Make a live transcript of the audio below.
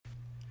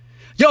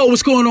Yo,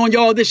 what's going on,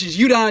 y'all? This is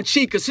Udon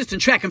Cheek,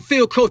 assistant track and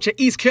field coach at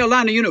East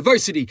Carolina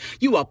University.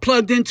 You are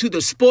plugged into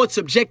the Sports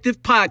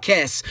Objective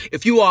Podcast.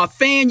 If you are a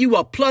fan, you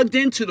are plugged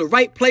into the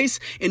right place.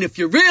 And if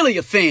you're really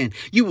a fan,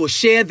 you will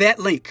share that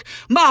link.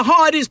 My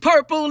heart is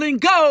purple and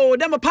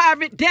gold. I'm a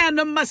pirate down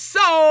to my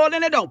soul.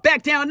 And I don't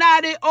back down,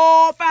 not at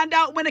all. Find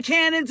out when the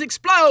cannons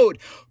explode.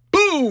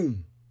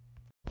 Boom!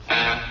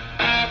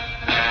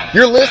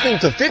 You're listening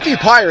to 50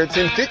 Pirates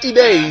in 50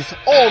 Days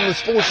on the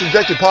Sports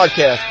Objective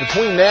Podcast.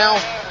 Between now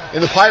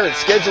and the Pirates'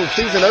 scheduled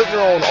season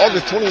opener on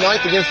August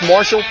 29th against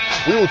Marshall,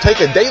 we will take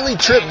a daily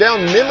trip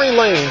down memory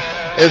lane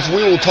as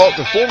we will talk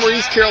to former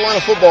East Carolina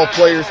football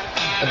players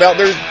about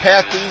their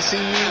path to ECU,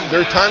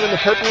 their time in the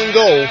purple and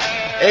gold,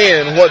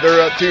 and what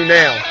they're up to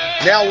now.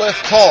 Now let's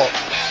talk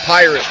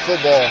Pirate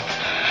football.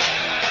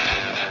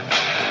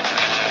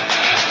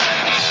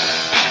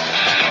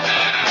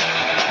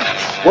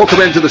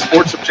 Welcome into the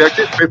Sports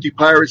Objective, 50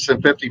 Pirates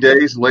in 50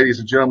 Days. Ladies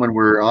and gentlemen,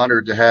 we're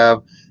honored to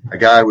have a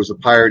guy who was a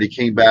Pirate. He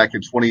came back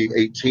in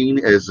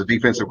 2018 as the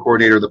defensive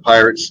coordinator of the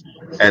Pirates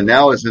and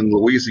now is in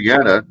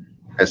Louisiana,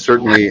 as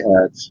certainly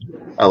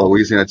at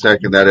Louisiana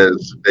Tech, and that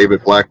is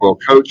David Blackwell.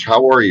 Coach,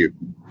 how are you?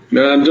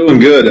 I'm doing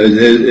good.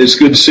 It's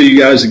good to see you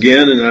guys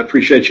again, and I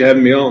appreciate you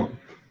having me on.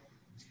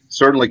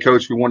 Certainly,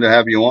 Coach, we wanted to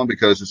have you on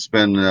because it's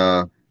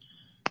been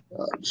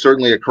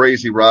certainly a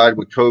crazy ride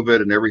with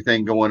COVID and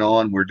everything going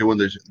on. We're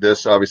doing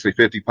this obviously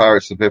 50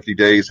 Pirates in 50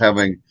 Days,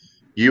 having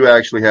you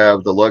actually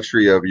have the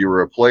luxury of you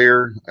were a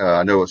player.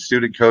 I know a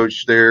student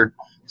coach there,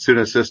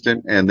 student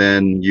assistant, and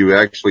then you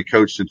actually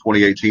coached in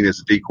 2018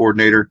 as a D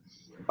coordinator.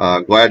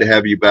 Glad to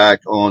have you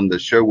back on the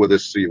show with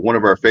us. One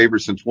of our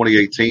favorites in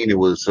 2018. It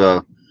was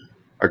a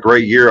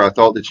great year. I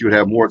thought that you would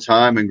have more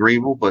time in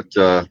Greenville, but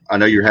I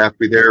know you're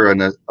happy there.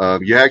 And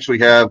you actually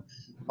have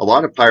a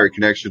lot of Pirate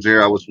connections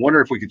there. I was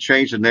wondering if we could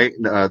change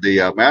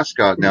the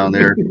mascot down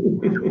there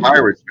to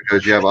Pirates,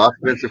 because you have an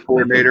offensive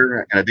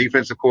coordinator and a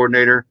defensive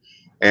coordinator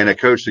and a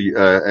coach,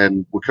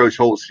 and Coach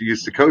Holtz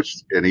used to coach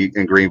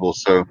in Greenville.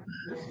 So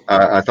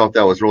I thought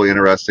that was really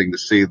interesting to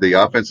see the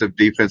offensive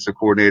defensive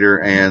coordinator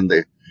and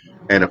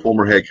a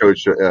former head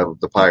coach of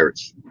the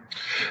Pirates.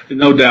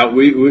 No doubt.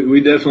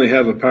 We definitely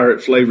have a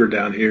Pirate flavor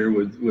down here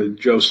with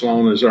Joe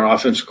Sloan as our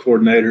offensive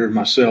coordinator,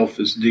 myself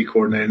as D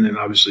coordinator, and then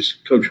obviously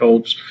Coach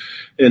Holtz.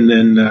 And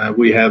then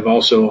we have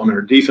also on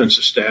our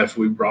defensive staff,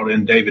 we brought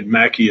in David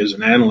Mackey as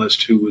an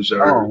analyst, who was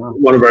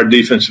one of our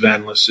defensive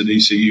analysts at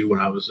ECU when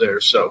I was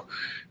there. So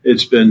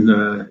it's been,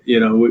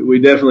 we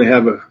definitely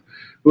have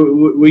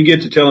we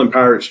get to telling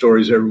Pirate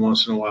stories every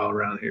once in a while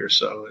around here.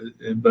 So,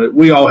 but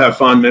we all have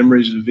fond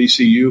memories of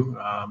ECU.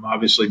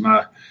 Obviously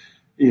the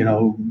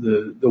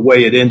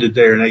way it ended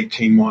there in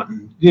 18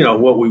 wanting,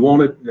 what we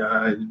wanted,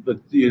 but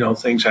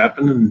things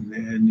happen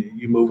and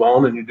you move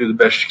on and you do the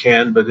best you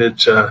can. But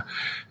it's, I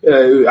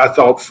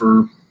thought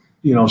for,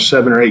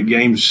 7 or 8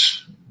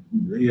 games,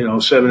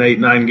 7, 8,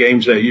 9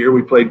 games that year,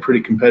 we played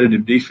pretty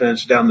competitive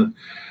defense down the,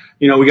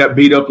 we got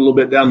beat up a little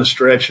bit down the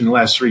stretch, and the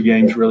last 3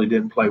 games really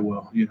didn't play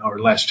well, or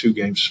last 2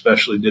 games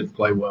especially didn't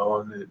play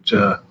well. And it,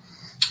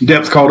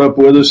 depth caught up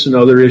with us and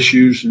other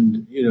issues,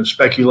 and,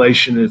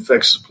 speculation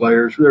affects the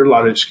players. There are a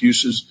lot of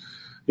excuses.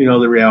 The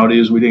reality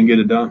is we didn't get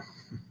it done.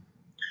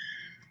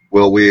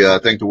 Well, we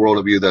think the world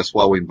of you. That's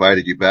why we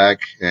invited you back,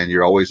 and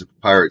you're always a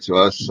Pirate to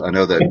us. I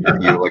know that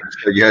like you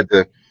said, you had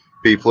to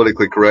be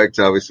politically correct,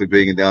 obviously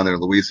being down there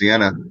in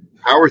Louisiana.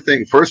 How are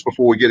things, first,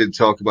 before we get into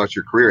talk about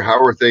your career,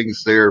 how are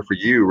things there for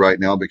you right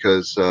now?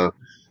 Because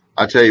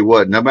I tell you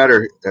what, no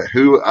matter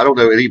who, I don't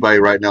know anybody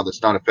right now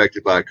that's not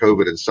affected by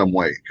COVID in some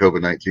way,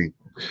 COVID-19.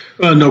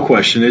 No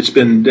question. It's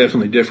been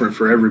definitely different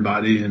for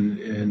everybody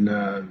and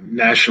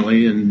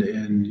nationally. And,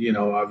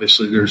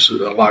 obviously there's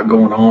a lot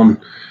going on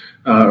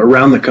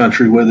around the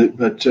country with it.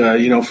 But,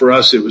 for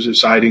us, it was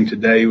exciting.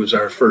 Today was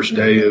our first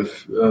day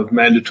of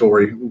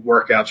mandatory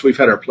workouts. We've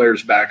had our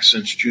players back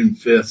since June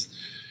 5th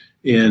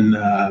in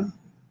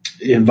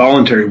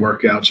voluntary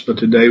workouts, but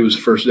today was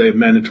the first day of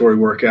mandatory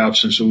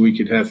workouts. And so we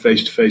could have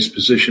face-to-face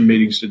position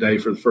meetings today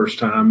for the first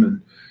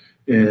time.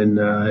 And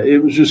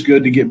it was just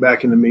good to get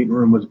back in the meeting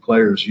room with the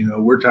players.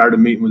 We're tired of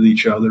meeting with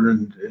each other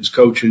and as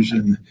coaches,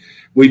 and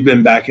we've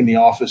been back in the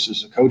office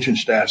as a coaching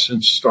staff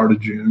since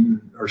started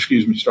really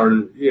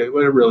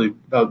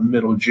about the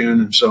middle of June.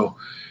 And so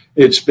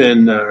it's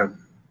been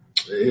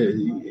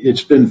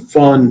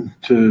fun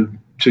to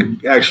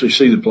actually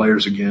see the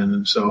players again.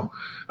 And so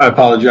I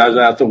apologize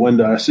out the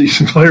window. I see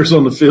some players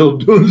on the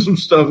field doing some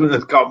stuff, and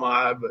that caught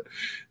my eye, but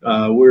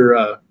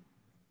we're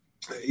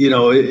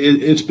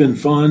it's been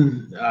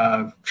fun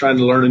trying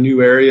to learn a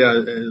new area.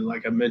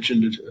 Like I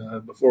mentioned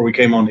before we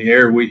came on the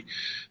air,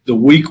 the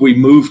week we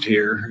moved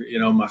here,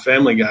 my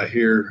family got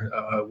here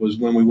was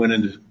when we went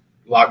into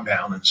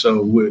lockdown. And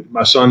so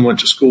my son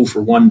went to school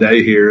for 1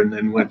 day here and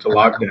then went to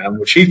lockdown,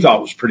 which he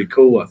thought was pretty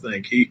cool. I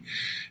think he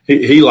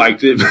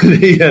liked it, but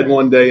he had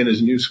 1 day in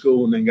his new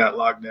school and then got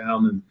locked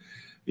down. And,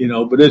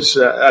 but it's,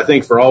 I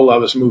think for all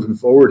of us moving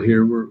forward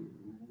here,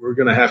 we're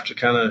going to have to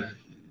kind of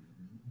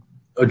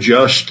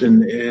adjust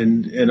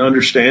and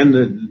understand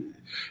that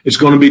it's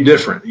going to be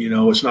different.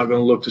 It's not going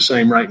to look the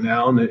same right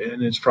now, and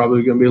it's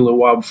probably going to be a little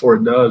while before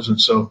it does.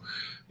 And so,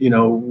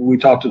 we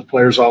talk to the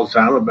players all the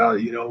time about,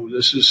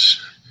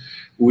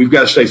 we've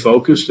got to stay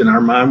focused. In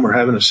our mind, we're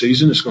having a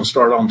season. It's going to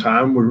start on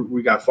time.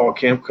 We got fall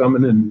camp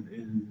coming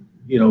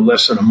in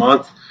less than a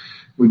month.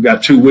 We've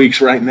got 2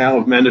 weeks right now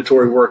of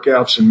mandatory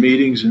workouts and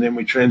meetings, and then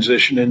we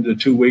transition into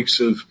 2 weeks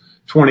of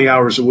 20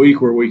 hours a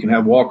week where we can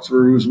have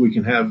walkthroughs. We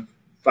can have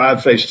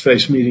 5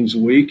 face-to-face meetings a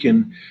week.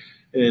 And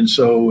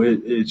so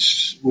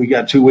we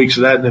got 2 weeks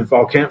of that, and then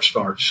fall camp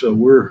starts. So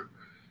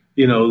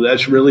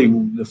that's really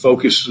the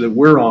focus that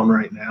we're on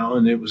right now.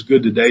 And it was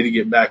good today to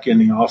get back in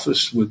the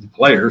office with the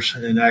players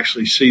and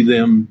actually see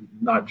them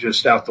not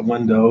just out the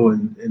window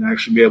and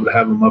actually be able to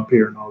have them up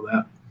here and all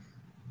that.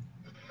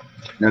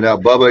 Now,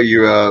 Bubba,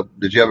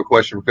 did you have a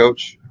question for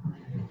Coach?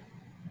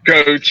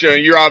 Coach,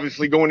 you're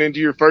obviously going into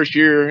your first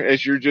year,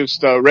 as you're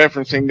just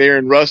referencing there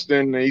in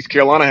Ruston. East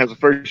Carolina has a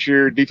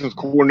first-year defense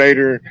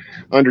coordinator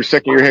under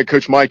second-year head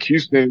coach Mike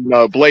Houston,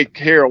 Blake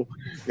Harrell.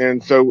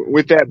 And so,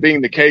 with that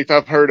being the case,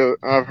 I've heard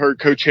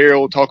Coach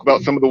Harrell talk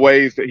about some of the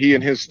ways that he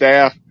and his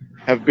staff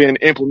have been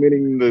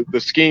implementing the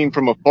scheme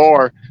from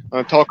afar.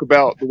 Talk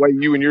about the way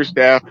you and your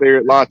staff there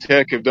at La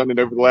Tech have done it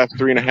over the last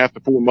 3.5 to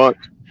 4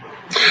 months.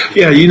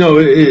 Yeah,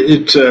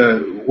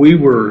 we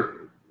were.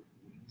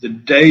 The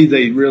day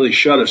they really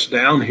shut us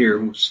down here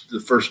was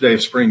the first day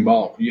of spring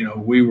ball.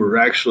 We were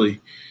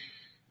actually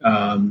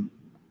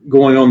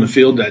going on the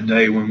field that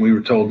day when we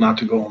were told not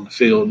to go on the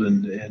field,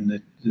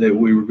 and that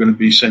we were going to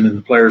be sending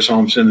the players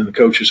home, sending the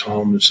coaches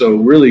home. And so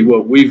really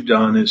what we've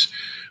done is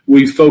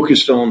we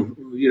focused on,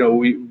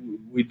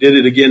 we did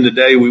it again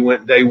today. We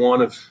went day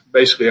one of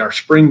basically our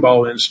spring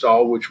ball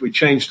install, which we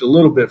changed a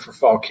little bit for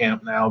fall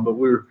camp now, but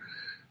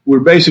we're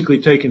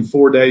basically taking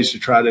 4 days to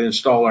try to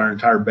install our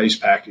entire base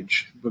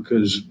package,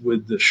 because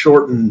with the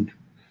shortened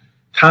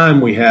time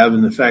we have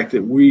and the fact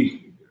that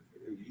we,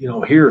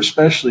 here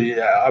especially,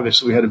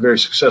 obviously we had a very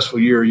successful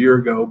year a year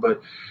ago,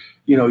 but,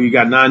 you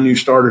got 9 new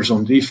starters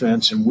on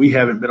defense, and we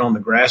haven't been on the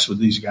grass with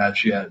these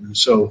guys yet. And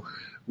so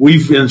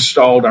we've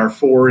installed our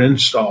 4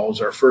 installs,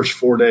 our first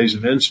 4 days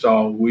of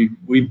install.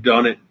 We've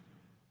done it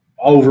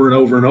over and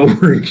over and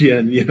over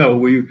again,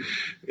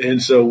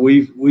 and so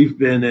we've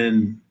been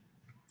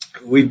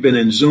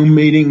in Zoom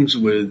meetings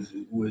with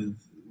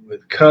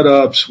cut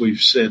ups.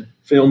 We've sent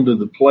film to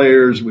the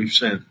players. We've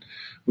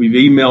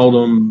emailed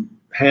them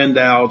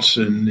handouts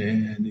and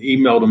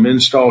emailed them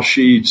install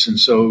sheets. And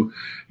so,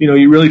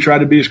 you really try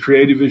to be as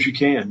creative as you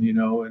can,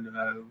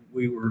 and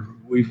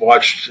we've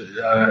watched,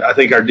 I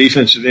think our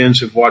defensive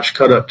ends have watched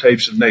cut up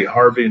tapes of Nate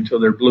Harvey until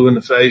they're blue in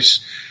the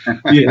face,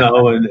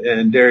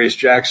 and Darius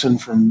Jackson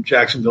from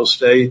Jacksonville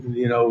State,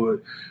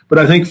 but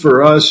I think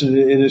for us, and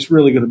it's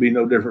really going to be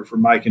no different for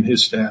Mike and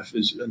his staff,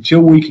 is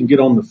until we can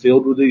get on the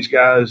field with these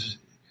guys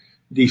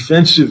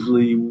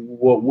defensively,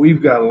 what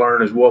we've got to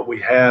learn is what we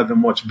have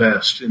and what's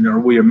best. And are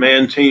we a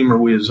man team? Are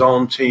we a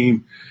zone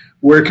team?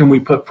 Where can we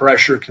put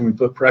pressure? Can we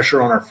put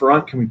pressure on our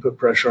front? Can we put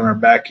pressure on our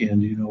back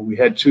end? We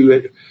had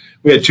two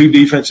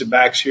defensive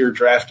backs here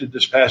drafted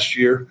this past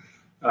year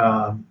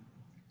off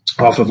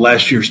of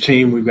last year's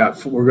team. We're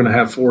going to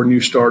have 4 new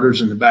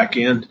starters in the back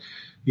end.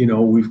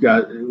 We've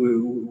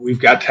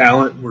got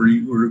talent.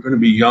 We're going to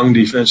be young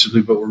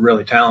defensively, but we're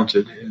really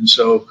talented. And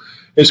so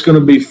it's going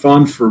to be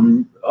fun for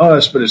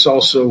us, but it's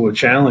also a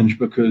challenge,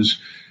 because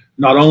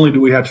not only do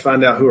we have to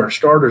find out who our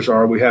starters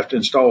are, we have to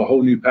install a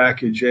whole new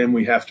package, and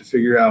we have to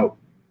figure out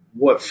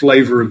what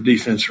flavor of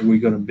defense are we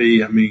going to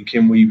be. I mean,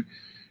 can we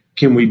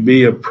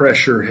be a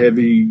pressure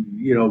heavy,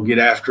 get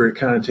after it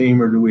kind of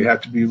team, or do we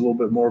have to be a little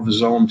bit more of a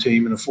zone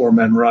team and a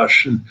 4-man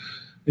rush and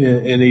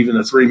even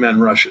a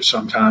 3-man rush at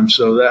sometimes?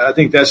 So I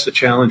think that's the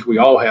challenge we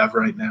all have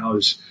right now,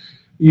 is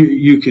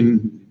you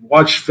can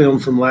watch film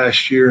from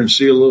last year and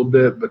see a little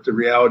bit, but the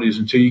reality is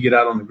until you get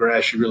out on the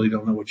grass, you really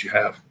don't know what you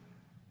have.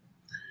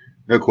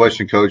 No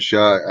question, Coach.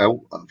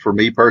 For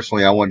me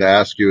personally, I wanted to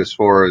ask you, as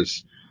far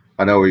as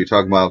I know you're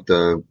talking about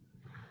the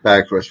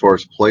back, as far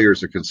as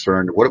players are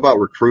concerned, what about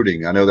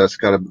recruiting? I know that's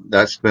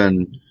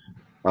been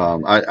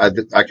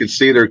I can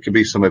see there could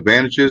be some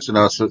advantages and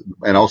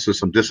also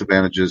some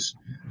disadvantages.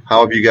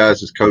 How have you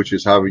guys as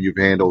coaches, how have you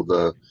handled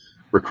the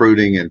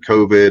recruiting and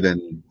COVID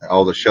and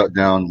all the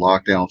shutdown,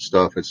 lockdown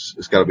stuff?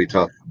 It's got to be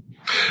tough.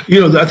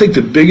 I think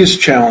the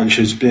biggest challenge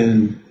has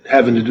been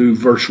having to do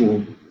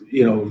virtual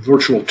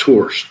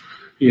tours.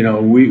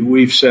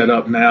 We've set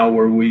up now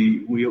where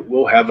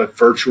we'll have a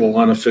virtual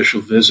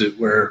unofficial visit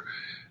where,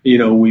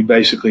 we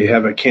basically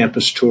have a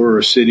campus tour,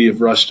 a city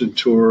of Ruston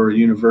tour, a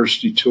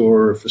university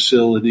tour,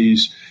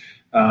 facilities,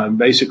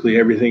 basically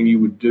everything you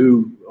would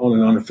do on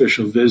an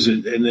unofficial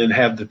visit, and then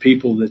have the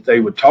people that they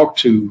would talk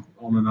to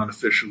on an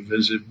unofficial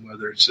visit,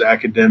 whether it's the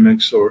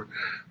academics or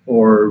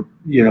our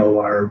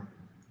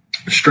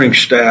strength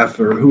staff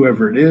or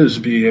whoever it is,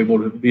 be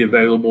able to be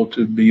available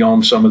to be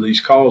on some of these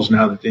calls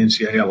now that the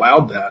NCAA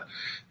allowed that.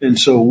 And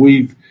so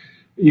we've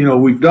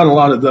done a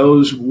lot of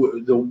those.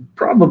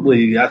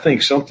 Probably, I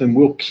think something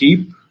we'll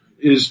keep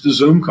is the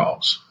Zoom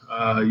calls.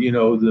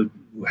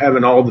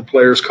 having all the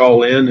players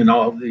call in and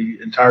all the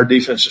entire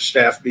defensive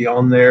staff be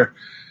on there.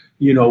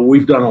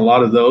 We've done a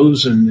lot of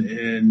those,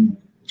 and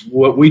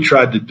what we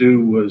tried to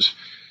do was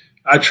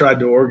I tried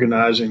to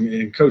organize,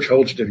 and Coach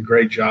Holtz did a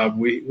great job.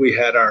 We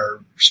had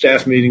our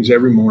staff meetings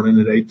every morning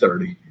at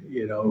 8:30,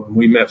 and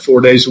we met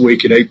 4 days a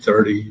week at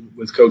 8:30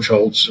 with Coach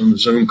Holtz on the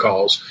Zoom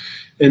calls.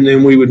 And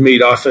then we would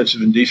meet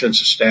offensive and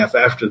defensive staff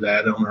after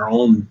that on our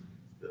own,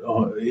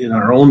 in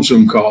our own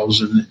Zoom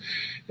calls. And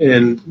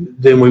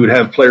then we would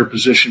have player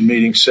position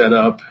meetings set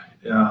up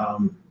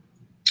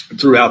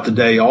throughout the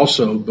day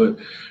also. But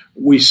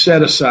we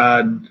set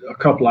aside a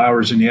couple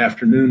hours in the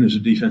afternoon as a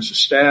defensive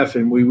staff,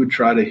 and we would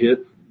try to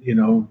hit,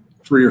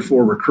 3 or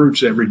 4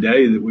 recruits every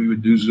day that we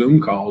would do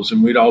Zoom calls,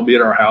 and we'd all be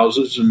at our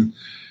houses. And,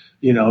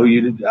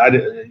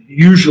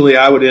 usually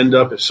I would end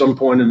up at some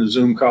point in the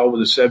Zoom call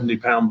with a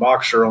 70-pound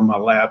boxer on my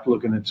lap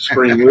looking at the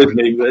screen with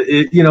me. But,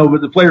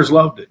 but the players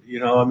loved it.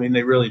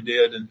 They really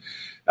did. And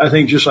I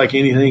think just like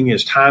anything,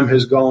 as time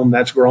has gone,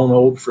 that's grown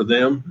old for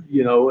them,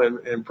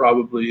 and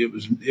probably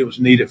it was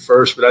neat at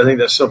first. But I think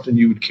that's something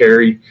you would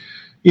carry,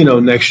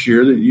 next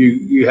year, that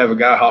you have a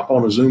guy hop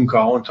on a Zoom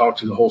call and talk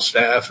to the whole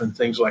staff and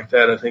things like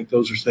that. I think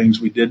those are things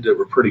we did that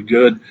were pretty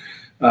good.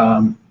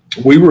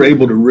 We were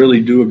able to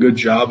really do a good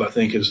job, I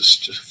think, as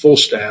a full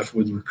staff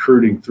with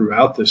recruiting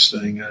throughout this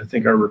thing. I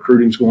think our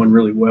recruiting's going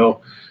really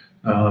well.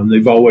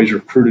 They've always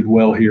recruited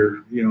well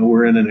here.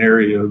 We're in an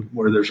area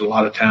where there's a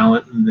lot of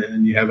talent,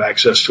 and you have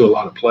access to a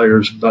lot of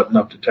players button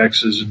up to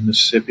Texas and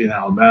Mississippi and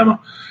Alabama.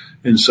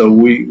 And so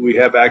we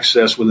have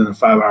access within a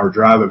 5-hour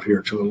drive of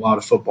here to a lot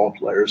of football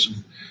players.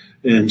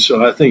 And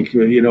so I think,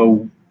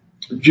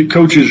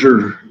 coaches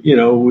are,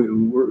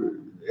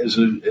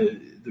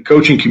 the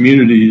coaching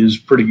community is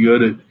pretty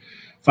good at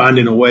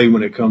finding a way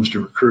when it comes to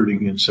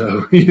recruiting. And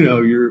so,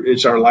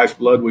 it's our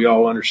lifeblood. We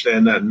all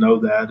understand that and know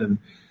that. And,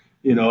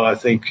 I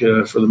think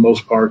for the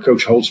most part,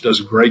 Coach Holtz does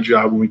a great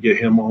job when we get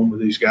him on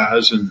with these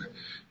guys and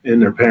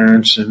their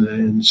parents.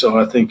 And so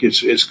I think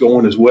it's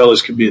going as well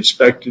as could be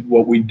expected.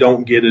 What we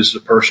don't get is the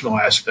personal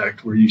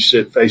aspect where you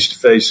sit face to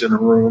face in a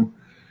room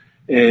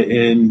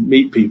and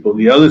meet people.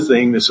 The other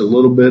thing that's a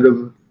little bit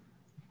of,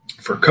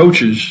 for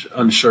coaches,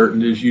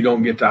 uncertain is you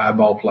don't get to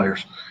eyeball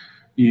players.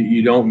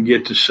 You don't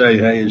get to say,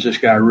 hey, is this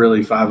guy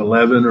really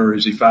 5'11" or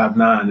is he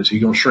 5'9"? Is he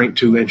going to shrink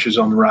 2 inches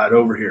on the ride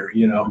over here?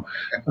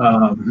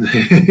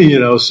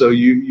 So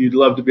you'd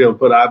love to be able to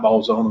put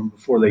eyeballs on them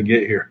before they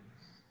get here.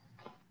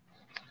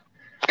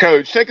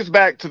 Coach, take us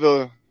back to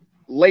the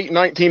late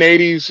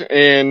 1980s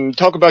and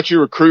talk about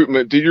your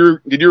recruitment. Did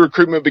your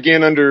recruitment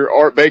begin under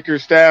Art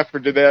Baker's staff, or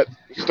did that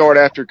start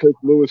after Coach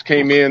Lewis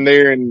came in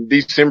there in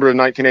December of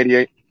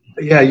 1988?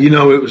 Yeah,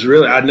 it was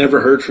really – I'd never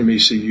heard from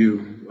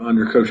ECU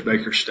under Coach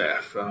Baker's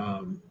staff.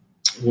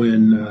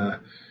 When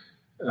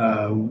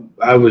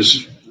I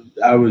was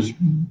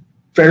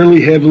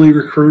fairly heavily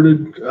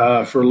recruited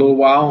for a little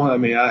while. I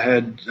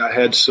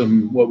had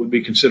some what would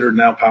be considered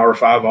now Power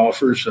 5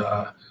 offers,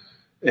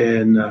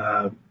 and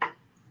I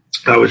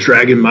was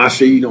dragging my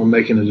feet on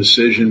making a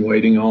decision,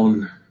 waiting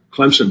on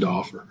Clemson to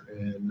offer.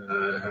 And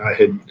I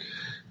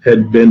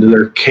had been to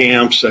their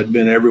camps. I'd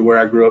been everywhere.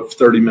 I grew up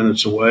 30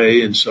 minutes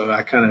away, and so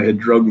I kind of had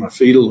drugged my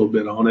feet a little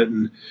bit on it,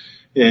 and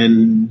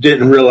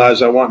didn't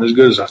realize I wasn't as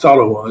good as I thought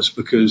I was,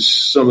 because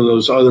some of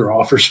those other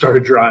offers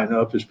started drying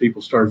up as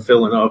people started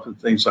filling up and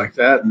things like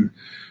that. And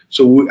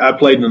so I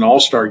played in an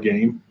all-star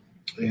game,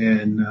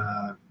 and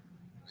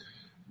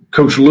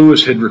Coach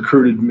Lewis had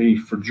recruited me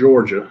for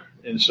Georgia,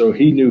 and so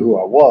he knew who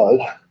I was.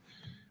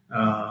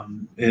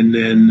 And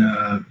then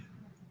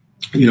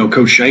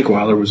Coach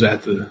Shankweiler was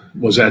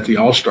at the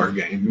all-star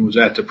game. He was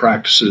at the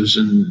practices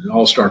and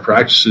all-star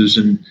practices,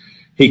 and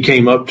he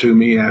came up to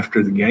me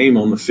after the game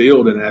on the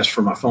field and asked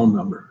for my phone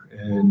number.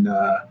 And,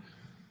 I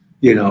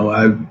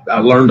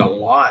learned a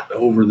lot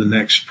over the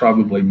next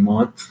probably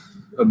month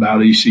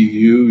about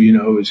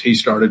ECU, as he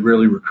started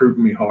really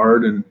recruiting me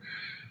hard. And,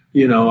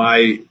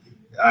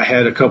 I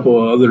had a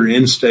couple of other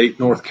in-state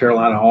North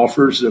Carolina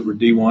offers that were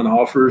D1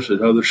 offers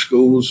at other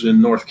schools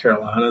in North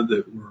Carolina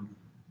that were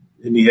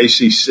in the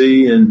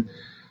ACC. And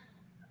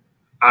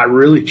I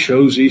really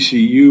chose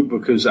ECU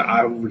because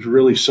I was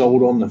really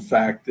sold on the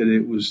fact that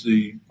it was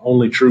the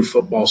only true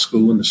football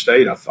school in the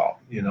state. I thought,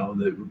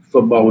 that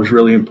football was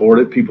really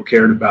important. People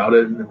cared about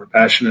it and they were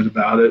passionate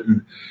about it.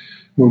 And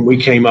when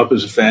we came up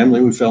as a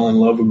family, we fell in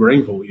love with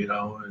Greenville,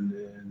 and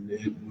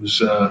it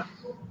was,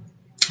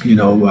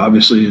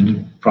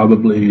 obviously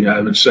probably,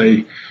 I would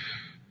say,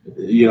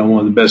 one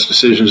of the best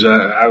decisions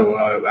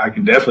I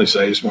can definitely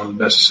say it's one of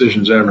the best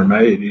decisions I ever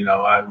made.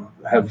 I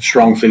have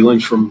strong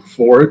feelings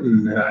for it,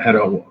 and I had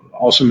an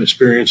awesome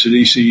experience at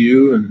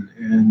ECU, and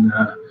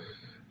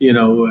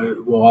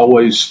we'll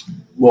always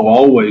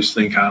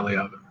think highly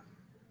of it.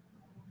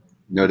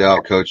 No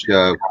doubt, Coach.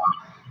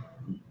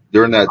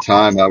 During that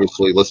time,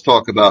 obviously, let's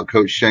talk about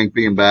Coach Shank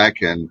being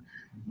back, and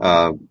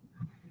how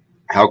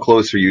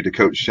close are you to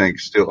Coach Shank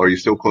still? Are you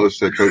still close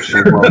to Coach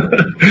Shank?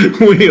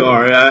 We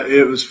are.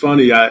 It was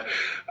funny. I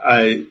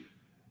kind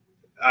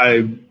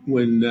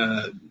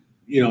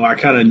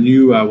of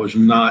knew I was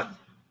not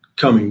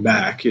coming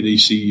back at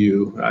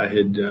ECU.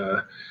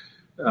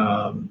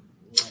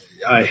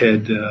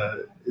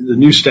 The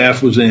new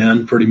staff was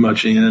pretty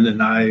much in,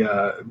 and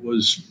I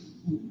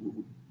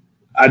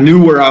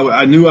knew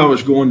I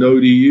was going to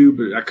ODU,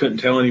 but I couldn't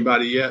tell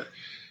anybody yet.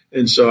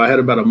 And so I had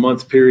about a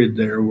month period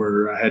there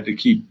where I had to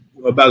keep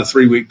about a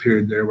 3-week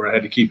period there where I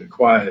had to keep it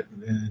quiet.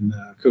 And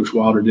Coach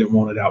Wilder didn't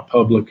want it out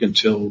public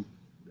until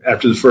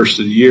after the first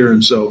of the year.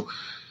 And so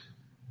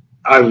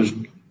I was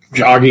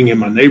jogging in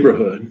my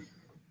neighborhood,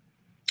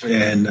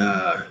 and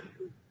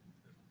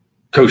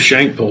Coach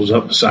Shank pulls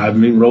up beside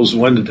me and rolls the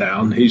window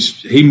down.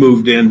 He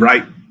moved in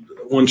right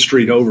one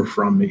street over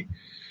from me.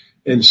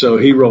 And so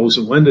he rolls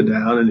the window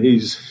down, and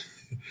he's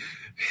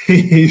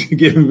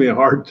giving me a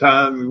hard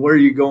time. Where are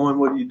you going?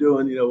 What are you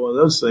doing? One of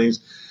those things.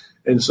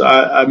 And so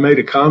I made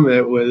a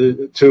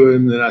comment to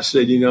him that I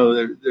said,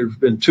 there's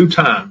been 2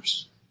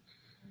 times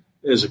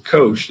as a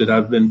coach that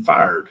I've been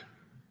fired.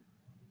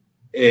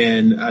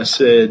 And I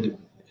said,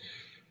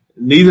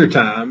 neither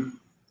time,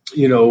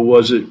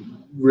 was it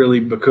really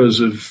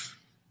because of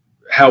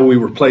how we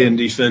were playing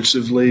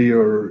defensively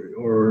or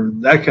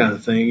that kind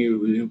of thing.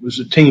 It was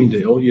a team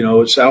deal.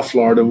 At South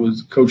Florida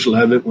with Coach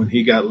Levitt when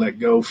he got let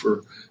go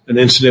for an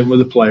incident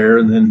with a player,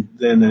 and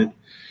then at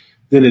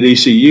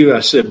ECU, I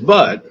said,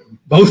 but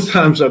both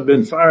times I've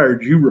been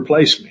fired, you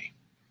replace me.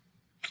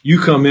 You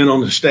come in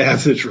on the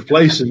staff that's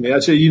replacing me. I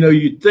said,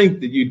 you'd think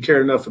that you'd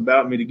care enough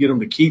about me to get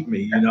them to keep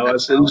me. I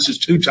said, this is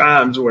 2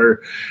 times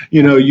where,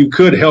 you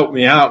could help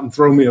me out and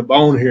throw me a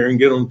bone here and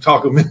get them,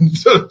 talk them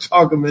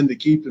into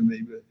keeping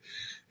me. But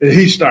and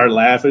he started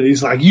laughing.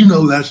 He's like,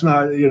 that's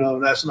not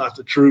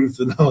the truth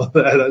and all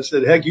that. I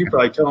said, heck, you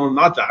probably tell him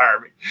not to hire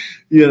me,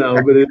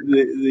 but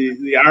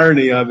the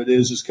irony of it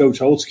is Coach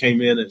Holtz came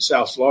in at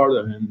South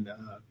Florida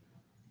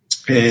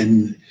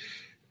and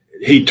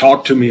he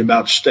talked to me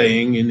about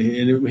staying, and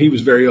he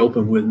was very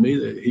open with me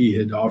that he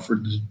had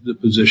offered the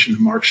position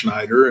to Mark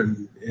Schneider,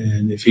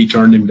 and if he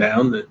turned him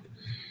down,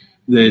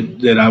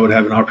 that I would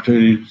have an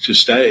opportunity to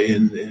stay.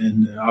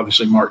 And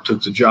obviously Mark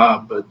took the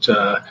job, but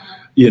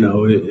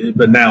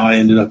but now I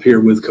ended up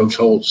here with Coach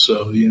Holtz.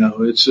 So,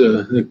 it's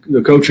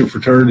the coaching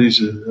fraternity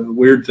is a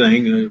weird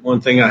thing.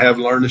 One thing I have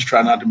learned is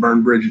try not to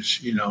burn bridges,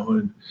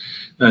 and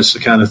that's the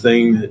kind of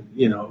thing that,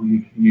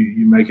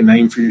 you make a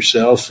name for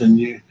yourself, and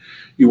you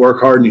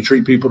work hard and you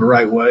treat people the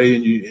right way,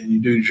 and you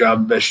do the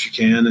job the best you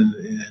can,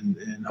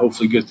 and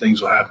hopefully good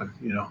things will happen,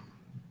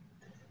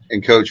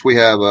 And Coach, we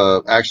have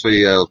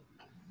actually a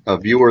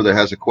viewer that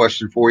has a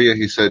question for you.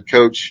 He said,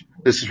 Coach,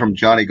 this is from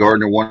Johnny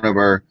Gardner, one of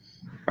our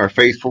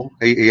faithful.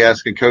 He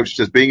asking, Coach,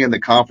 does being in the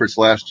conference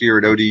last year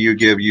at ODU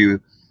give you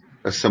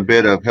some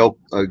bit of help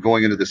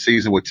going into the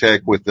season with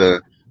Tech with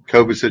the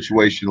COVID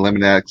situation,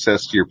 limited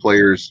access to your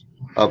players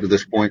up to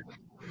this point?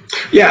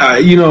 Yeah,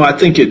 I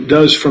think it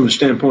does from the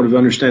standpoint of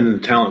understanding the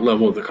talent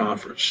level of the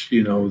conference.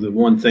 The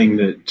one thing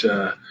that,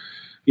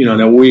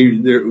 now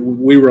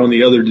we were on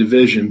the other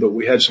division, but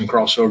we had some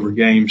crossover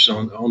games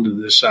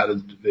onto this side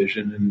of the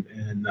division.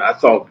 And I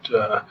thought,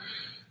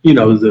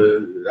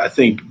 I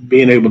think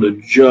being able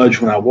to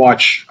judge when I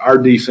watch our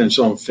defense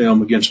on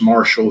film against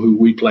Marshall, who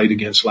we played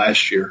against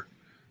last year,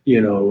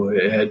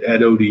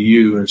 at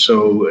ODU. And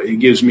so it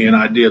gives me an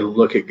idea to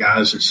look at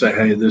guys and say,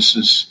 hey, this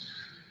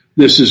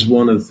is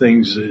one of the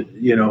things that,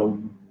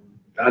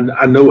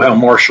 I know how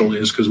Marshall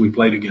is because we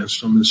played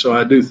against them. And so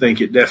I do think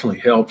it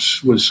definitely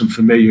helps with some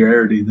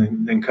familiarity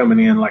than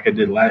coming in like I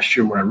did last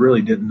year where I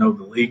really didn't know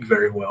the league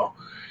very well.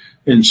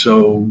 And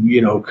so,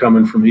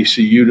 coming from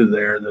ECU to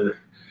there,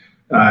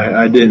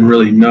 I didn't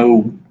really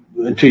know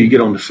until you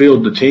get on the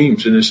field the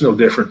teams, and it's no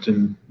different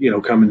than,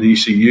 coming to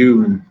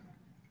ECU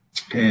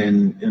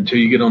and until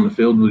you get on the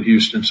field with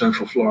Houston,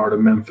 Central Florida,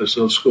 Memphis,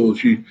 those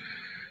schools,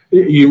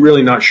 you're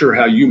really not sure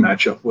how you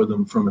match up with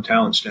them from a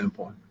talent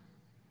standpoint.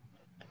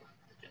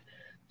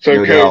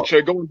 So, Coach,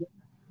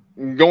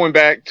 going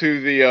back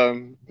to the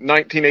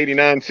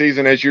 1989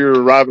 season, as you're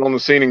arriving on the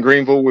scene in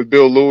Greenville with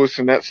Bill Lewis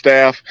and that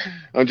staff,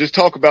 just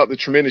talk about the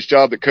tremendous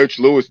job that Coach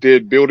Lewis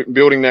did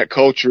building that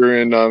culture.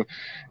 And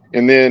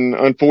then,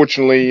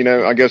 unfortunately,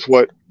 I guess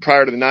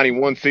prior to the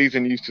 91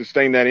 season, you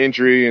sustained that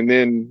injury and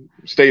then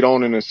stayed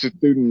on in a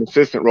student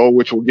assistant role,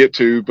 which we'll get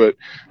to. But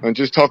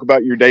just talk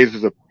about your days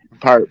as a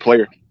Pirate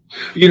player.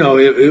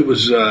 It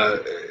was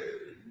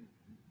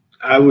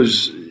I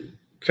was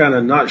kind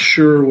of not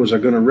sure, was I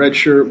going to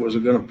redshirt? Was I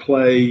going to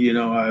play?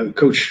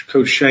 Coach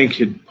Shank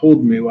had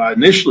pulled me. Well, I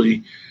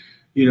initially,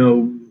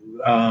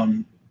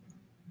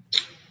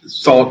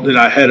 thought that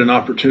I had an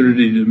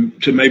opportunity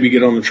to maybe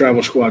get on the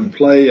travel squad and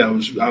play. I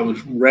was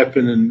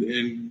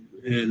repping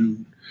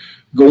and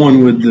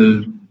going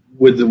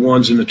with the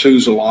ones and the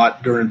twos a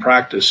lot during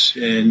practice,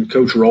 and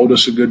Coach rolled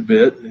us a good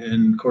bit.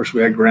 And of course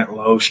we had Grant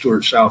Lowe,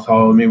 Stuart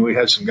Southall. I mean, we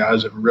had some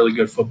guys that were really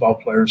good football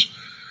players.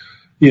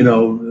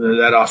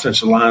 That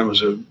offensive line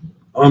was an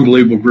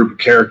unbelievable group of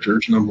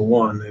characters, number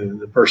one. And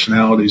the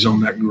personalities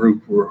on that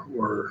group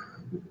were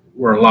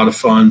a lot of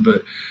fun.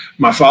 But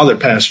my father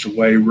passed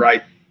away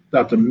right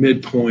about the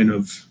midpoint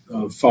of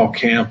fall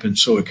camp, and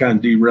so it kind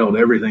of derailed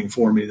everything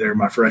for me there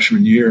my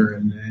freshman year.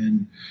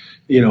 And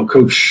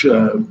Coach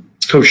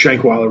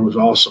Shankweiler was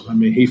awesome. I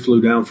mean, he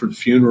flew down for the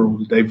funeral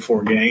the day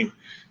before game,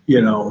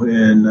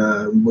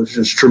 and was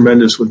just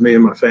tremendous with me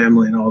and my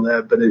family and all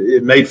that. But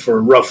it made for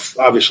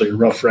obviously a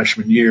rough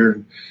freshman year.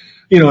 And,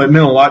 it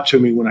meant a lot to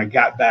me when I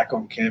got back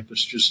on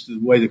campus, just the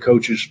way the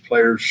coaches,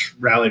 players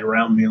rallied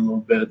around me a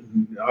little bit,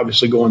 and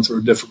obviously going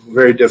through a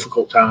very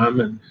difficult time.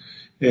 And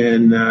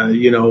then,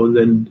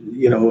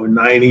 in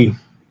 90,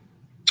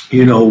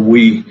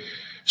 we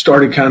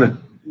started kind of,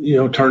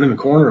 turning the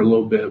corner a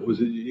little bit with,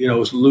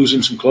 was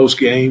losing some close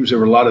games. There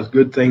were a lot of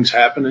good things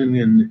happening.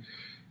 And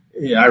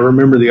I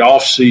remember the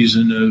off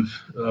season of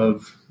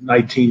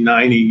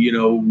 1990,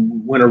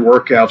 winter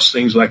workouts,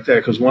 things like that.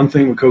 Because one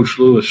thing with Coach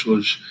Lewis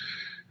was,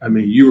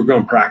 you were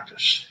going to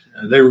practice.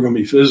 They were going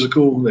to be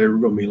physical. They were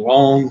going to be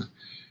long.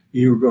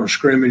 You were going to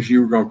scrimmage.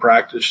 You were going to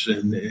practice.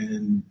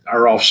 And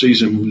our off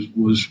season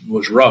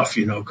was rough.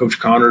 Coach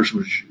Connors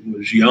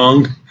was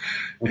young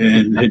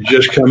and had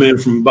just come in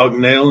from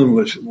Bucknell and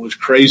was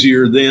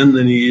crazier then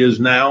than he is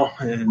now.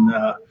 And,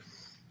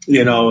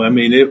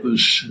 it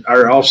was –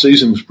 our off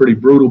season was pretty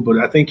brutal, but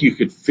I think you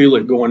could feel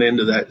it going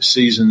into that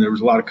season. There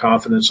was a lot of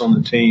confidence on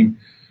the team.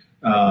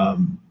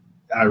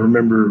 I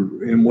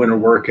remember in winter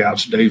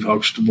workouts, Dave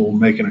Huxtable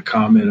making a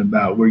comment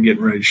about we're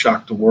getting ready to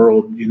shock the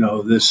world.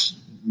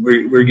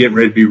 We're getting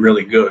ready to be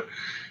really good.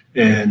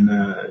 And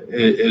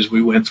as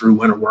we went through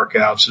winter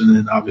workouts and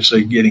then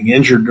obviously getting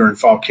injured during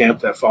fall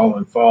camp that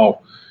following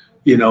fall,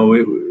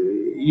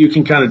 you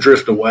can kind of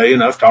drift away.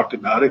 And I've talked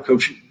about it.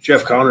 Coach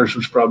Jeff Connors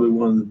was probably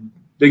one of the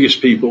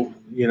biggest people,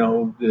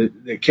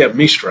 that kept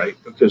me straight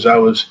because I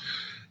was –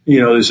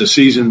 as the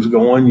season's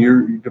going,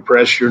 you're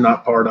depressed, you're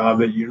not part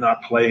of it, you're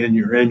not playing,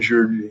 you're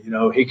injured.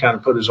 He kind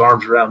of put his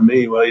arms around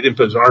me. Well, he didn't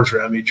put his arms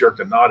around me, he jerked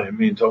a knot at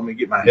me and told me to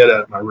get my head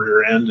out of my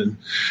rear end. And,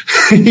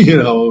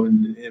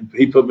 and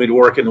he put me to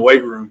work in the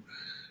weight room.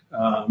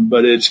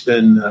 But it's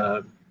been,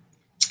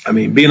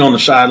 being on the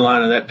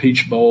sideline of that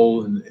Peach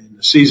Bowl and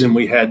the season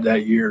we had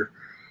that year,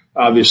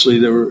 obviously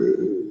there were,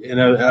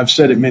 and I've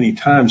said it many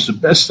times, the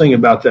best thing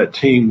about that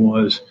team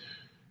was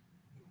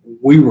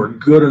we were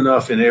good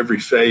enough in every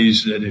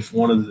phase that if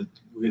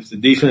the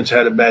defense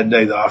had a bad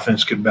day, the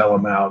offense could bail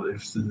them out.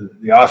 If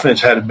the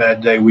offense had a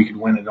bad day, we could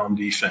win it on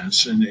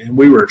defense, and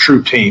we were a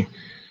true team.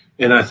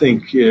 And I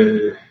think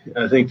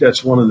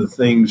that's one of the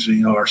things.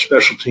 Our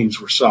special teams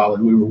were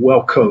solid. We were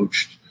well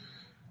coached.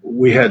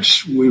 We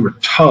were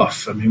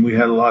tough. We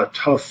had a lot of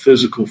tough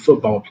physical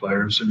football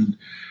players, and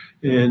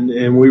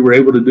we were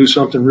able to do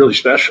something really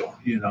special.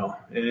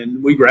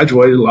 And we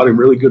graduated a lot of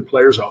really good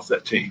players off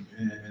that team.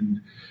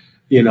 And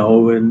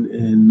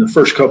in the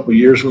first couple of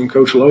years when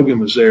Coach Logan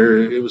was there,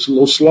 it was a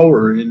little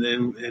slower, and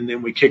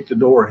then we kicked the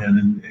door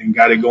in and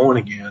got it going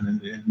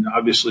again, and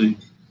obviously,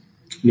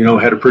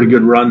 had a pretty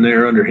good run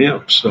there under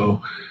him.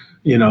 So,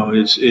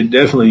 it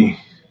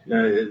definitely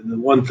the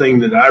one thing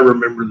that I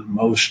remember the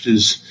most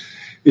is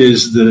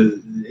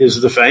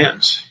the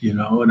fans,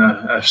 and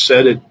I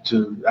said it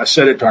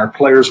to our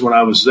players when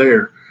I was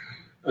there.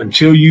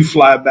 Until you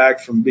fly back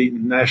from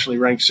beating nationally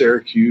ranked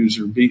Syracuse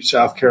or beat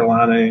South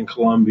Carolina and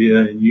Columbia,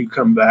 and you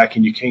come back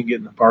and you can't get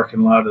in the parking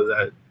lot of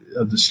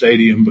the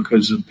stadium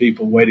because of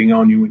people waiting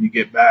on you when you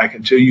get back,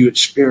 until you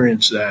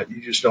experience that,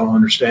 you just don't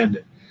understand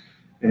it.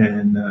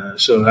 And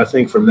so I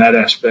think from that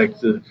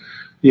aspect, the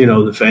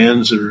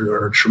fans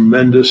are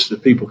tremendous. The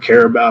people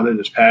care about it,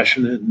 it's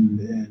passionate,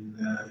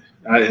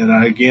 I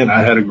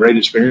had a great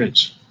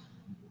experience.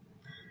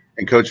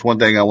 And Coach, one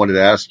thing I wanted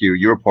to ask you,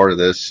 you're part of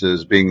this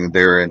is being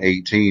there in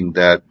 18,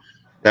 that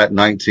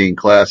 19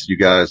 class you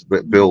guys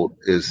built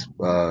is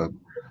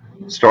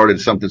started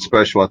something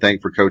special, I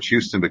think, for Coach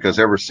Houston, because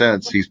ever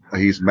since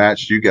he's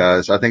matched you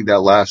guys. I think that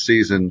last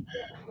season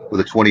with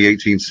the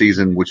 2018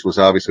 season, which was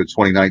obviously the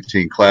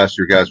 2019 class,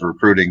 your guys were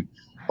recruiting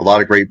a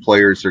lot of great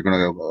players. They're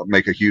going to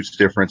make a huge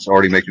difference,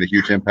 already making a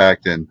huge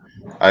impact. And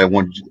I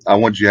wanted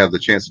you to have the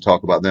chance to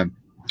talk about them.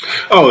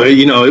 Oh,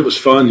 it was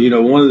fun.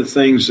 One of the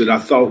things that I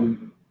thought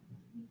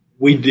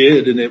we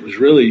did, and it was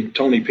really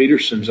Tony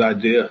Peterson's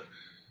idea,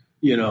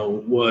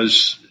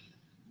 was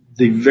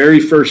the very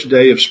first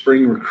day of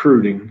spring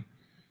recruiting,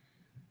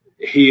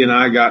 he and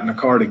I got in a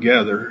car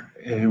together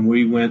and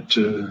we went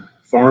to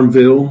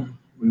Farmville,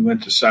 we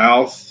went to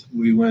South,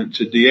 we went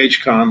to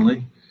D.H.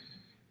 Conley,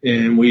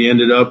 and we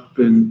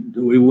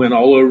went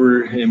all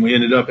over, and we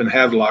ended up in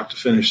Havelock to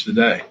finish the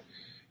day.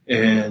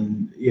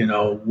 And,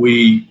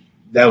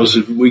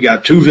 we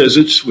got 2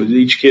 visits with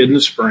each kid in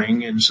the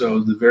spring. And so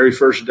the very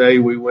first day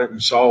we went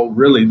and saw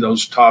really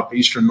those top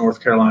Eastern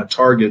North Carolina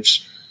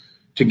targets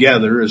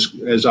together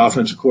as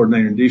offensive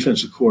coordinator and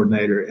defensive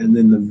coordinator. And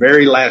then the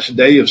very last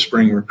day of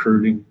spring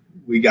recruiting,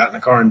 we got in the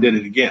car and did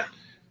it again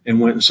and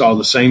went and saw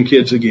the same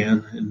kids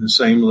again in the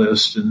same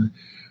list. And,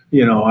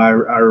 I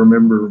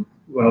remember,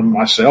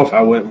 myself,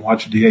 I went and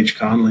watched D.H.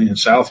 Conley and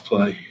South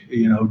play,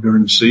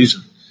 during the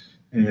season,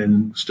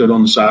 and stood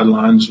on the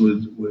sidelines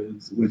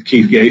with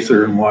Keith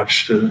Gaither and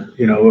watched,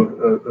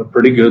 a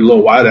pretty good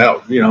little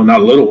wideout, not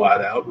a little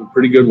wideout, but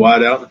pretty good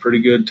wideout and a pretty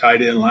good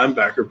tight end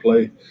linebacker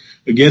play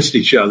against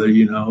each other,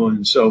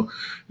 And so,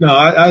 no,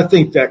 I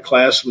think that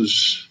class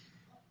was.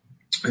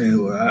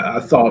 I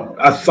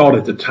thought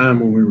at the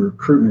time when we were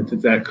recruiting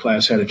that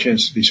class had a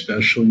chance to be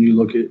special. And you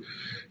look at,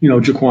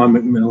 Jaquan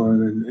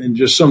McMillan and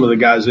just some of the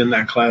guys in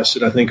that class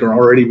that I think are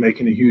already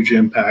making a huge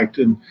impact.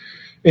 And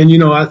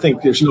I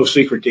think there's no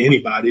secret to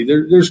anybody.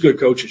 There's good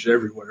coaches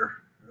everywhere.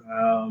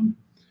 And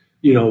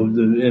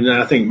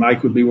I think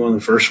Mike would be one of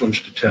the first ones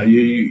to tell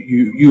you,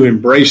 you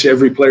embrace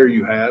every player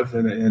you have.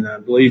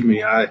 And believe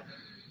me,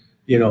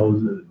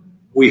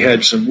 we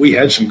had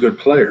some good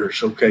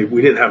players. Okay.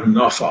 We didn't have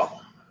enough of them.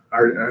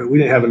 We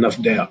didn't have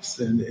enough depth.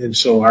 And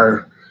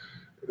so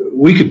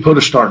we could put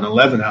a starting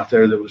 11 out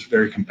there that was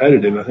very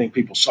competitive. I think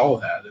people saw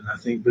that.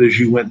 But as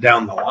you went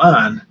down the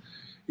line,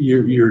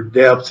 your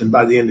depth, and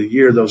by the end of the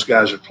year, those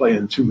guys are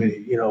playing too many,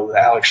 the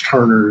Alex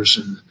Turners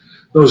and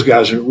those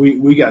guys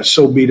we got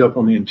so beat up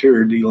on the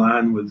interior D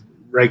line with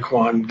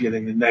Raekwon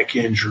getting the neck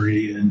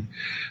injury and,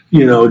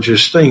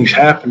 just things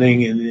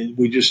happening. And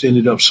we just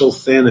ended up so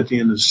thin at the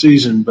end of the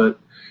season. But,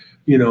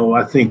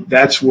 I think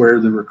that's where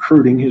the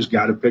recruiting has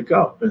got to pick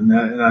up. And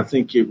I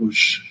think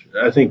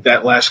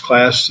that last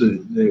class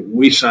that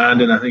we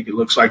signed, and I think it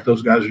looks like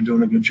those guys are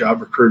doing a good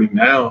job recruiting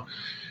now.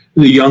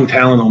 The young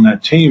talent on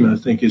that team, I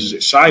think, is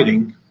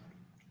exciting.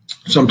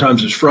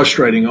 Sometimes it's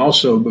frustrating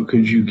also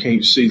because you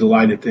can't see the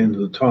light at the end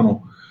of the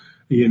tunnel,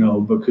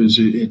 because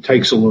it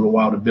takes a little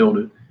while to build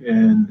it.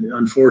 And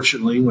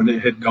unfortunately, when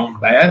it had gone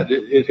bad,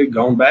 it had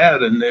gone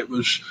bad, and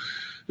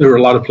there were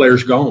a lot of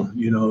players gone.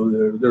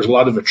 There's a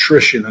lot of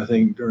attrition, I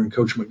think, during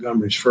Coach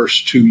Montgomery's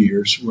first 2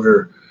 years,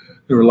 where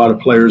there were a lot of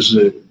players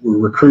that were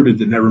recruited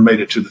that never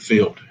made it to the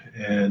field.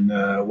 And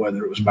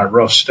whether it was by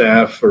Ruff's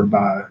staff or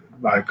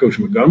by Coach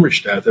Montgomery's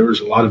staff, there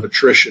was a lot of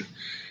attrition.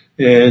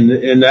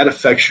 And that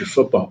affects your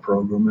football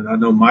program. And I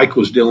know Mike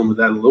was dealing with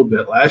that a little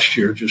bit last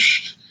year,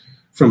 just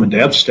from a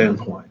depth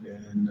standpoint.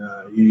 And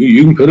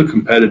you can put a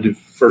competitive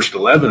first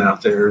 11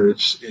 out there.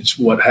 It's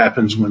what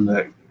happens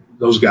when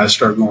those guys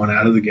start going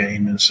out of the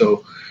game. And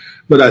so,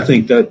 but I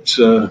think that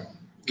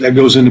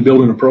goes into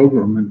building a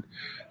program. And,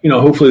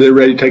 hopefully they're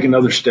ready to take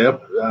another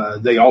step.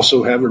 They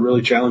also have a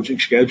really challenging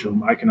schedule.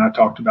 Mike and I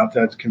talked about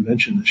that at the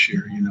convention this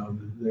year.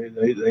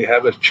 They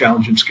have a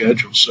challenging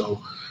schedule.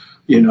 So,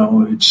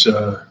 it's,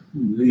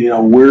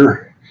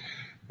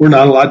 we're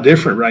not a lot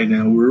different right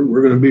now.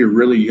 We're going to be a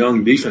really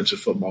young defensive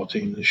football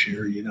team this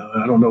year.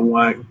 I don't know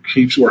why it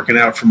keeps working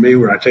out for me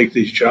where I take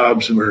these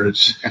jobs where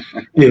it's,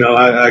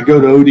 I go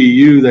to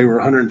ODU, they were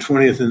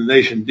 120th in the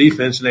nation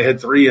defense, and they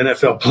had 3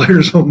 NFL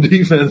players on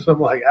defense. I'm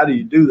like, how do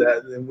you do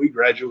that? And then we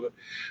graduated.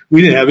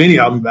 We didn't have any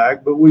of them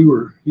back, but we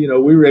were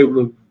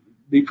able to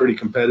be pretty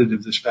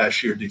competitive this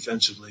past year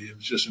defensively. It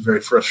was just a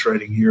very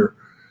frustrating year,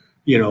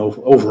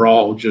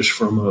 overall, just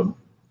from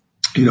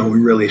we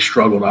really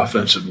struggled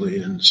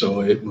offensively. And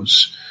so it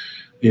was,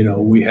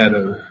 we had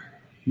a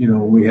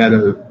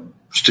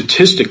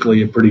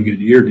statistically a pretty good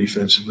year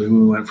defensively.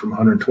 We went from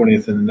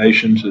 120th in the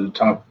nation to the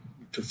top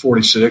to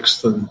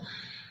 46th and,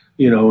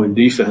 in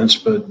defense,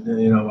 but,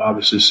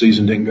 obviously the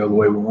season didn't go the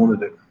way we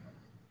wanted it.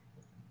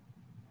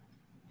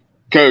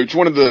 Coach,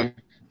 one of the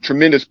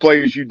tremendous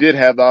players you did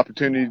have the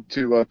opportunity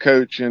to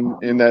coach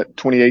in that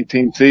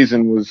 2018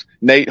 season was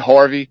Nate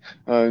Harvey,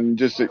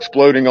 just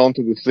exploding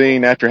onto the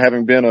scene after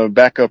having been a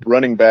backup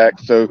running back.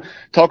 So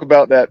talk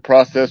about that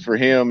process for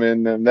him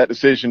and that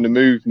decision to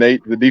move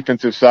Nate to the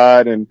defensive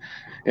side.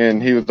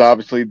 And he was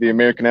obviously the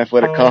American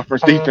Athletic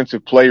Conference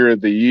Defensive Player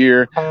of the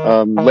Year,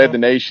 led the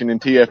nation in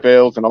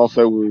TFLs, and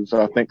also was,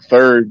 I think,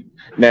 3rd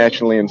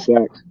nationally in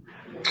sacks.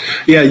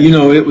 Yeah,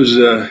 it was,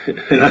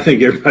 and I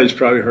think everybody's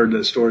probably heard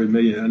that story a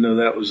million. I know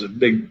that was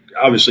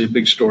obviously a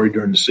big story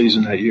during the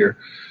season that year,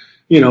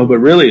 but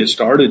really it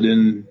started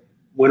in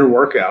winter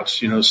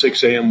workouts,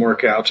 6 a.m.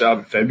 workouts out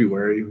in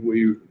February.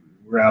 We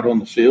were out on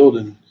the field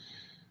and,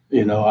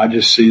 I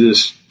just see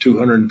this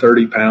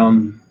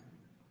 230-pound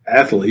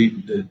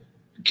athlete that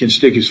can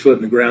stick his foot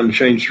in the ground and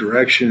change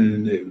direction,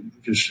 and it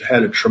just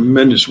had a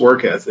tremendous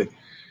work ethic.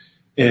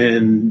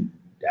 And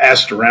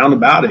asked around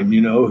about him,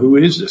 who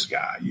is this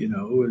guy,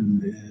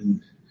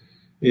 and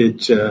it,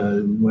 he's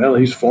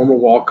a former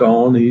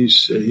walk-on.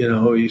 He's,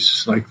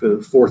 he's like the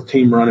 4th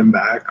team running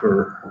back,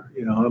 or,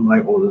 I'm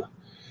like, well,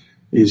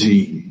 is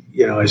he,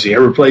 has he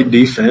ever played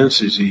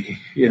defense? Is he,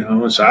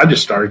 and so I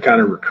just started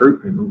kind of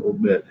recruiting him a little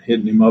bit,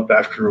 hitting him up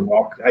after a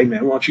walk. Hey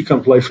man, why don't you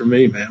come play for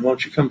me, man? Why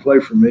don't you come play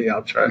for me?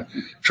 I'll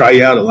try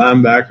you out at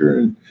linebacker.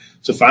 And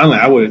so finally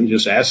I went and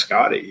just asked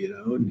Scotty,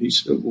 and he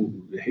said, well,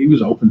 he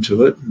was open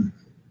to it. And,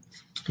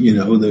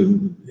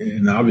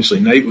 and obviously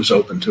Nate was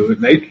open to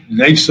it.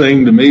 Nate's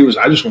thing to me was,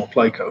 I just want to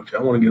play, coach.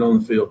 I want to get on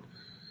the field.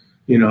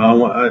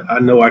 I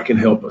know I can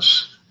help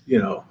us,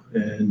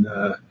 and,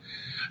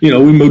 we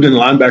moved in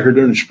linebacker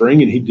during the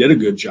spring and he did a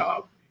good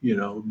job,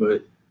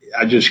 but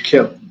I just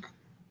kept,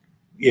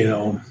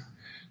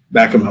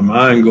 back in my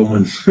mind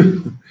going,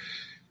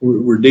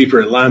 we're deeper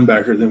at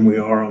linebacker than we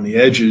are on the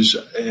edges.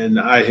 And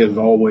I have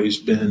always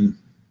been,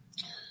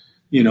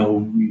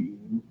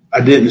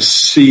 I didn't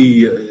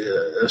see,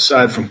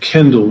 aside from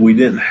Kendall, we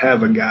didn't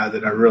have a guy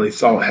that I really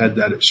thought had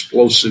that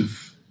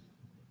explosive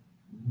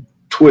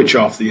twitch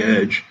off the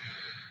edge.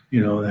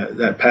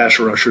 That pass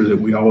rusher that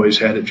we always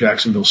had at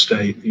Jacksonville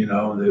State,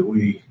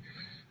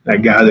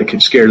 that guy that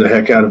could scare the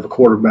heck out of a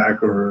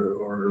quarterback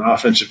or an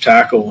offensive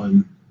tackle.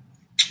 And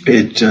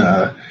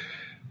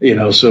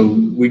so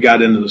we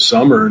got into the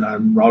summer and I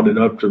brought it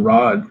up to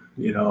Rod,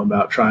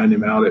 about trying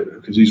him out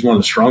because he's one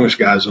of the strongest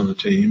guys on the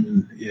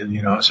team.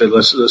 And I said,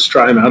 let's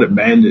try him out at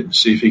Bandit and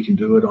see if he can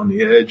do it on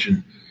the edge.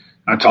 And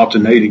I talked to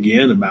Nate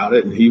again about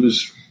it and he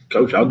was,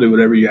 Coach, I'll do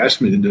whatever you ask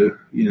me to do,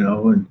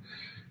 and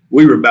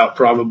we were about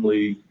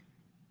probably,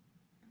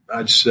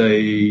 I'd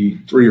say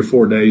 3 or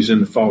 4 days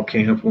into fall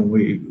camp when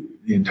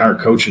the entire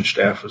coaching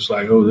staff was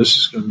like, oh, this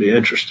is going to be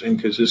interesting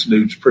because this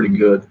dude's pretty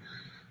good.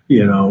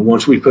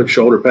 Once we put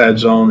shoulder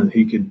pads on and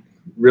he could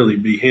really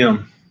be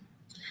him,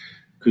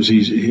 because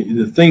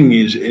the thing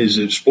is, as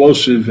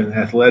explosive and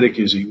athletic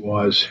as he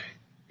was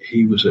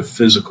a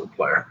physical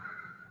player.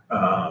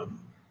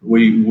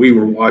 We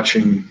were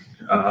watching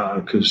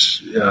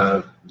because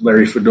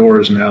Larry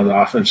Fedora is now the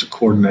offensive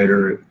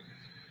coordinator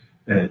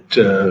at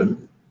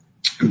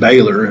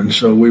Baylor, and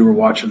so we were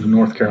watching the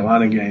North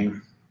Carolina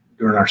game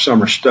during our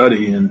summer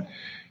study, and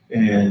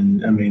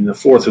I mean the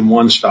 4th and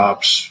 1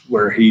 stops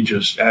where he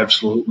just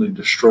absolutely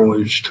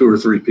destroys 2 or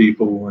 3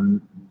 people and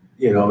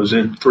is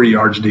in 3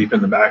 yards deep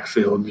in the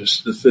backfield.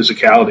 Just the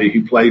physicality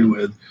he played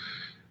with.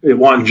 It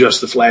wasn't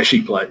just the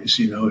flashy plays,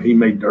 he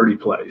made dirty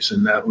plays,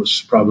 and that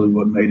was probably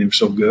what made him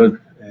so good.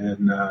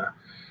 And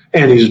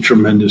he's a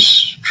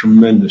tremendous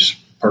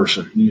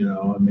person.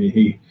 I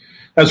mean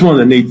that's one of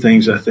the neat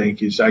things I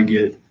think is I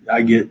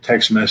get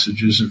text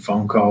messages and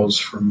phone calls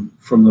from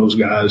those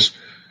guys,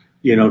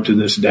 to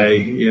this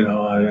day.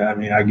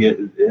 I get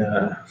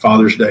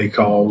Father's Day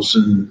calls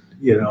and,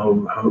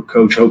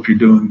 Coach, hope you're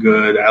doing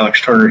good.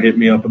 Alex Turner hit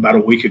me up about a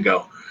week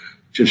ago.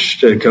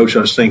 Just, Coach,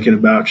 I was thinking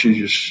about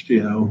you, just,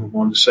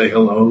 wanted to say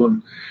hello.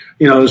 And,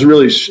 it was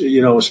really,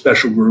 a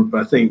special group.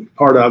 I think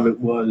part of it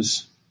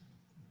was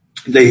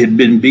they had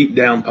been beat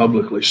down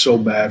publicly so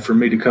bad for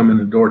me to come in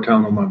the door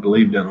telling them I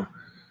believed in them,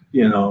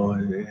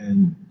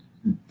 and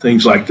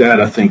things like that.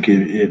 I think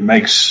it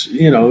makes,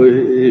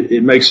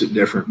 it makes it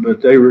different,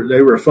 but they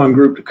were a fun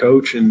group to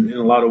coach. And in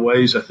a lot of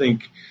ways, I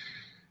think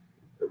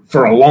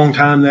for a long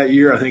time that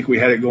year, I think we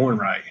had it going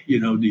right,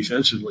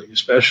 defensively,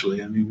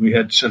 especially. I mean, we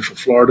had Central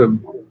Florida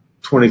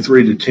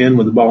 23-10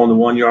 with the ball on the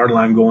 1 yard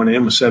line going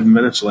in with 7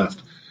 minutes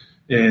left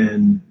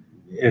and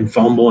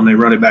fumble, and they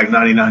run it back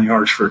 99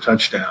 yards for a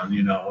touchdown.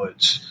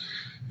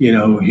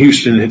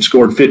 Houston had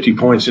scored 50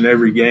 points in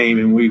every game,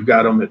 and we've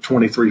got them at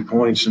 23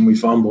 points, and we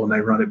fumble, and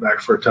they run it back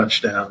for a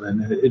touchdown.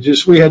 And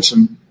we had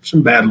some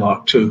bad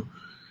luck too,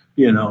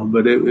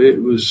 but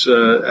it was,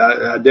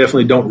 I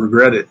definitely don't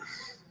regret it.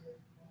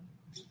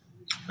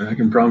 I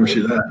can promise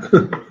you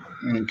that.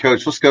 And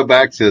Coach, let's go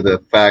back to the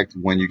fact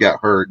when you got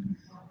hurt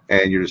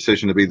and your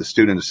decision to be the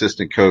student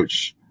assistant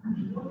coach.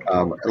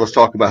 Let's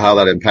talk about how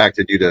that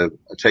impacted you to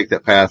take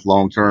that path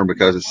long term,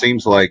 because it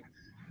seems like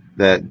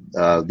that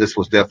this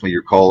was definitely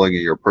your calling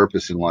and your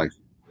purpose in life.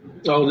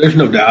 Oh, there's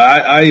no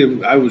doubt.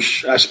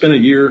 I spent a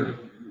year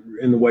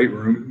in the weight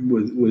room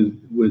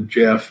with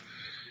Jeff,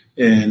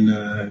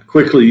 and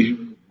quickly,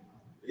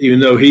 even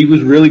though he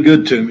was really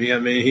good to me, I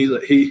mean,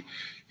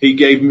 he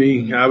gave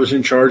me. I was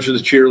in charge of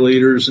the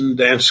cheerleaders and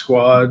the dance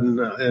squad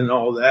and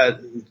all that,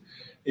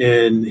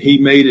 and he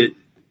made it.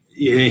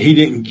 He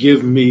didn't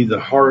give me the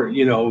hard,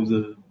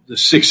 the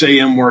 6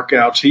 a.m.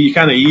 workouts. He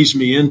kind of eased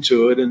me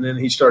into it, and then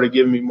he started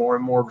giving me more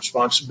and more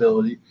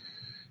responsibility,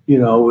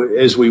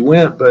 as we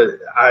went. But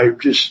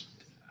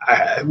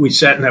we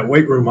sat in that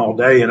weight room all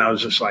day, and I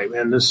was just like,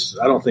 man,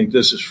 I don't think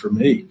this is for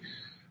me,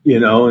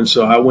 And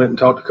so I went and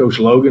talked to Coach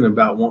Logan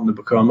about wanting to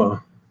become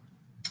a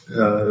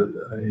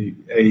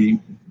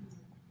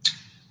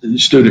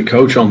student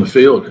coach on the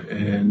field,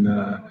 and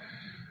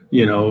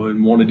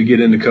and wanted to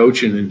get into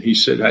coaching. And he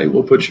said, hey,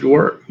 we'll put you to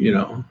work,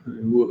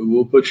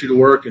 we'll put you to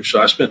work. And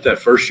so I spent that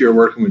first year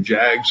working with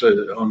Jags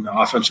on the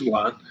offensive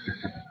line,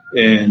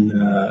 and,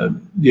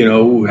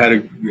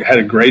 had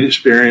a great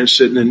experience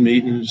sitting in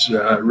meetings,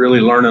 really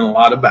learning a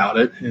lot about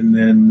it. And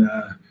then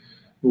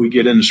we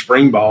get into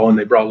spring ball, and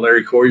they brought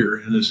Larry Coyer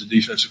in as the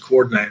defensive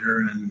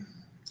coordinator.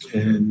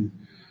 And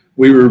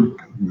we were,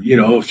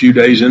 a few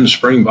days into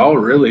spring ball,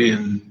 really,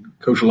 and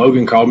Coach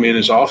Logan called me in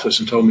his office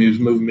and told me he was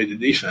moving me to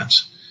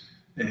defense.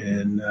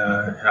 And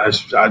I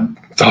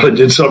thought I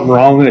did something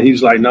wrong. And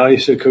he's like, no, he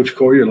said, Coach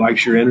Coyer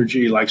likes your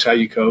energy. He likes how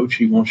you coach.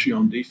 He wants you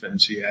on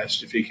defense. He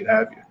asked if he could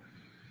have you.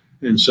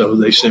 And so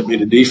they sent me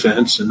to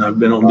defense, and I've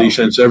been on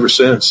defense ever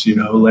since.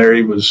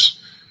 Larry was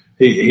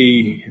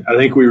I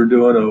think we were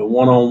doing a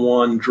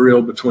one-on-one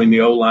drill between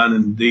the O-line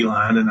and the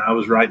D-line, and I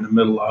was right in the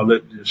middle of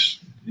it, just,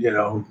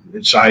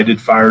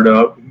 excited, fired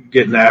up,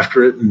 getting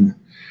after it. And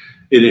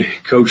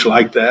coach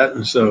like that.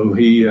 And so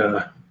he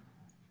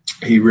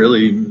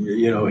really,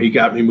 he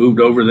got me moved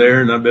over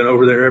there, and I've been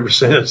over there ever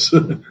since.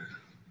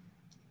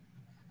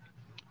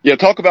 Yeah,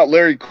 talk about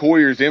Larry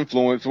Coyer's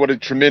influence. What a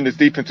tremendous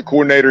defensive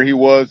coordinator he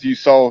was. You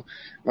saw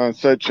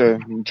such a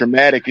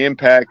dramatic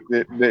impact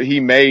that he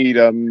made.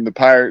 The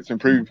Pirates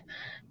improved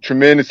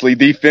tremendously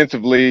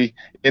defensively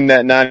in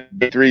that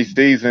 93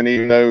 season,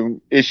 even though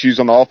issues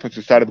on the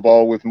offensive side of the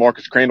ball with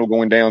Marcus Crandall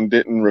going down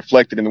didn't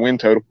reflect it in the win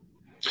total.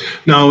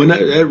 No, and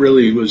that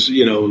really was,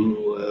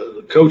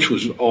 the coach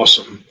was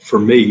awesome for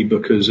me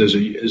because as a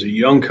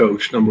young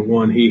coach, number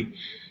one, he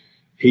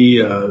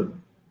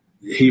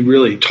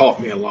really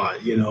taught me a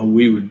lot.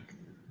 We would,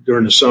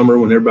 during the summer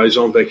when everybody's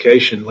on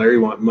vacation, Larry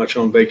wasn't much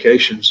on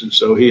vacations. And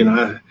so he and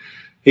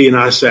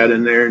I sat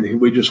in there and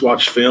we just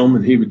watched film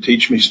and he would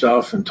teach me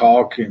stuff and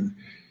talk and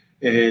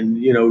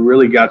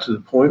really got to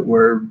the point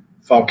where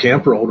fall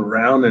camp rolled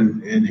around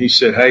and he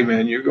said, "Hey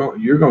man, you're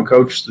going to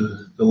coach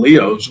the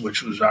Leos,"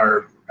 which was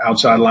our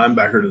outside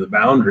linebacker to the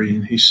boundary.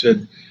 And he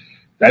said,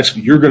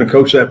 you're going to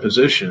coach that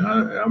position.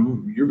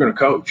 You're going to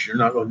coach. You're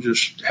not going to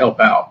just help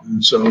out.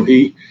 And so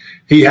he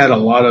had a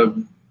lot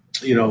of,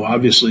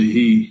 obviously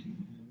he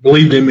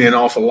believed in me an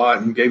awful lot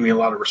and gave me a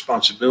lot of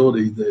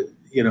responsibility that,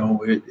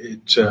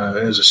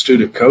 as a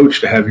student coach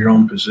to have your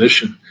own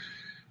position,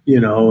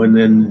 and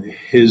then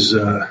his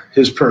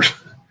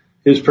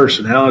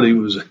personality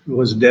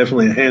was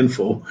definitely a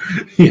handful.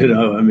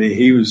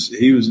 He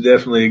was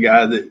definitely a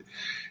guy that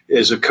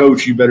as a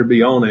coach, you better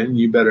be on it and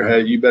you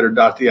better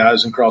dot the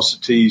I's and cross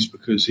the T's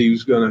because he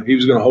was going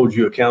to hold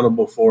you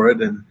accountable for it.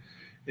 And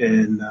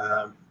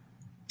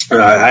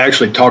I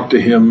actually talked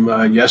to him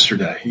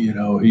yesterday.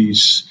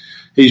 He's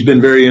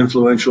been very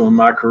influential in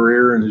my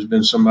career and has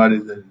been somebody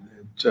that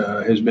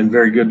has been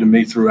very good to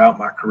me throughout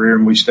my career,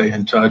 and we stay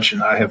in touch.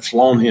 And I have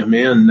flown him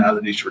in now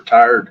that he's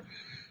retired.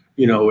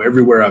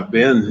 Everywhere I've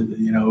been,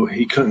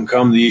 he couldn't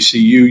come the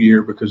ECU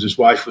year because his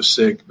wife was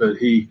sick, but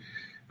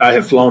I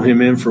have flown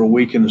him in for a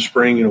week in the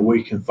spring and a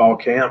week in fall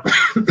camp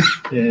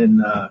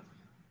and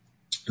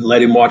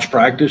let him watch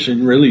practice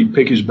and really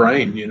pick his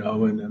brain,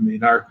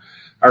 and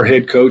our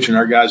head coach and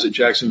our guys at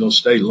Jacksonville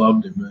State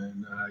loved him.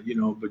 And,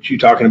 but you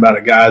talking about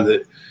a guy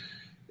that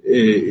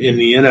in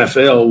the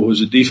NFL was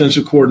a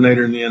defensive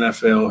coordinator in the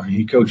NFL.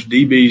 He coached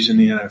DBs in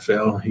the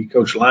NFL. He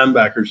coached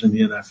linebackers in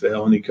the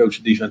NFL, and he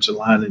coached defensive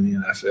line in the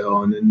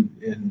NFL. And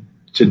in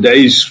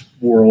today's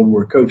world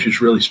where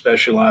coaches really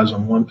specialize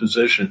on one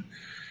position,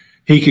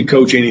 he could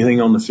coach anything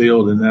on the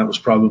field, and that was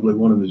probably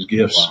one of his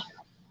gifts. Wow.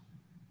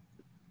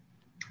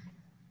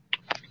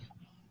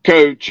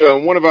 Coach,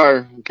 one of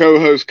our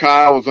co-hosts,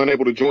 Kyle, was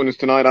unable to join us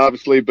tonight,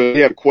 obviously, but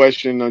he had a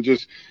question.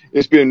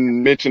 It's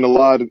been mentioned a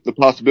lot, the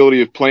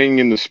possibility of playing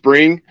in the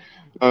spring.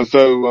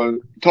 So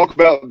talk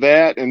about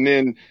that. And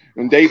then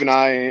Dave and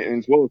I,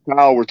 as well as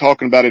Kyle, were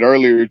talking about it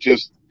earlier,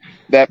 just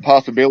that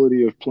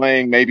possibility of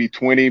playing maybe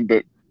 20,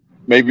 but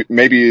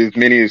maybe as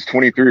many as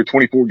 23 or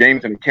 24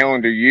 games in a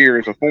calendar year.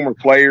 As a former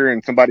player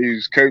and somebody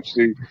who's coached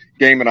the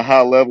game at a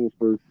high level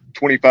for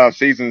 25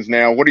 seasons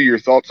now, what are your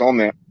thoughts on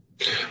that?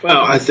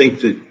 Well, I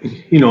think that,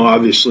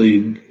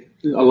 obviously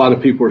a lot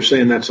of people are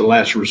saying that's a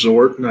last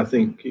resort, and I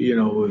think,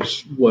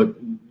 is what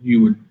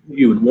you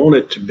would want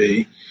it to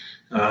be.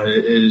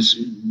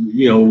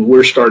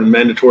 We're starting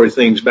mandatory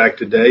things back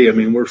today.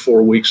 We're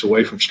 4 weeks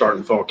away from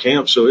starting fall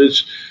camp, so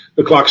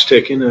the clock's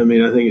ticking. I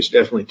think it's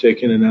definitely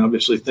ticking, and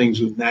obviously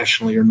things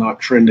nationally are not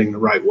trending the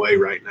right way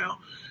right now.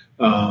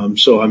 I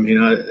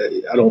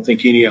don't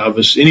think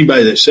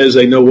anybody that says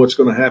they know what's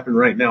going to happen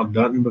right now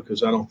doesn't,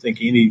 because I don't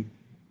think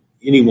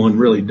anyone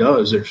really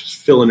does. They're just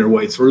filling their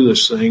way through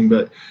this thing.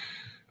 But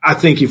I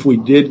think if we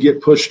did get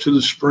pushed to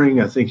the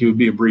spring, I think it would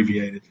be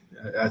abbreviated.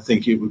 I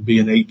think it would be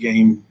an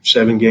 8-game,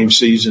 7-game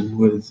season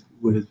with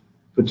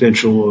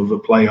potential of a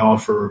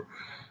playoff, or,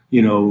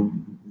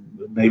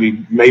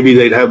 maybe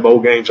they'd have bowl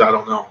games. I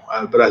don't know.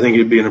 But I think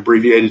it'd be an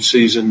abbreviated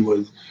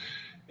season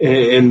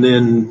and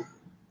then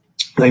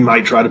they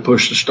might try to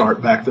push the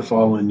start back the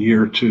following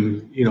year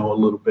to, a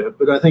little bit.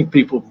 But I think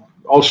people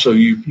also,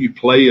 you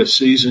play a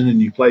season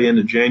and you play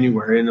into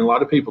January, and a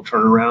lot of people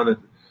turn around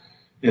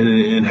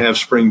and have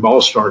spring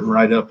ball starting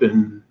right up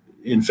in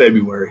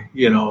February.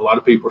 A lot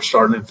of people are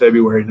starting in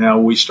February now.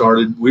 We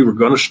were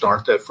going to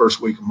start that first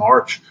week of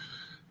March,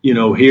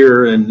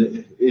 here,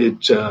 and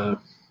it,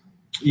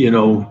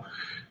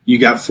 you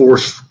got four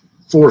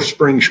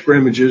spring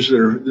scrimmages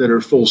that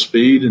are full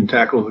speed and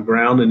tackle the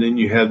ground, and then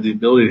you have the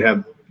ability to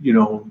have,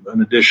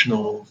 an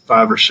additional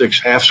 5 or 6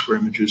 half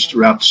scrimmages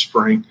throughout the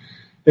spring.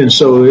 And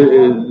so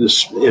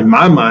in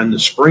my mind, the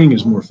spring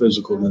is more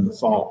physical than the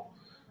fall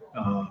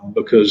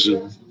because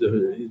of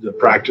the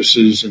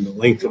practices and the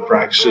length of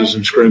practices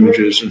and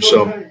scrimmages. And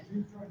so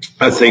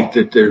I think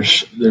that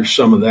there's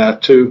some of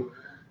that too.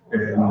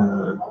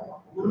 And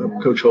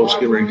Coach Holt's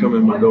getting ready to come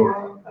in my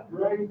door.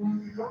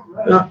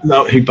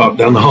 No, he popped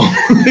down the hall.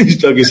 He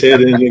stuck his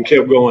head in and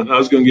kept going. I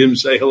was going to get him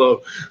to say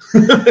hello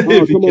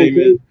if he came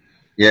in.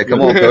 Yeah,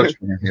 come on, Coach.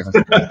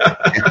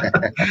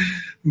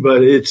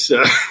 But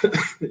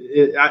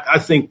I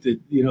think that,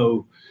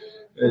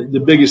 the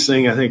biggest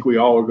thing I think we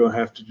all are going to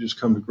have to just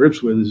come to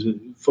grips with is that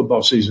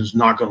football season is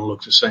not going to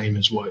look the same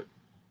as what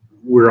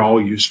we're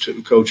all used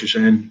to, coaches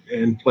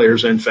and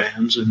players and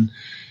fans. And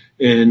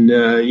and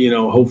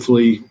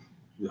hopefully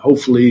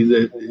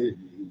that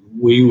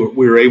we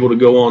were able to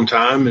go on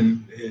time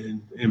and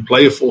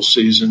play a full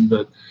season.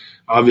 But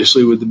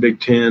obviously with the Big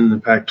Ten, the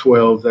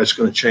Pac-12, that's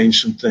going to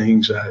change some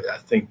things. I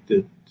think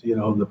that,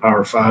 the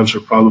Power Fives are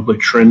probably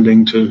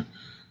trending to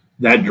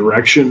that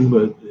direction,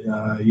 but,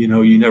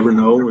 you never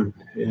know.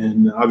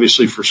 And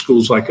obviously for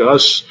schools like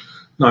us,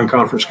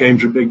 non-conference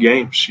games are big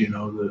games.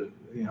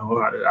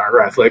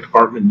 Our athletic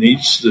department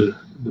needs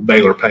the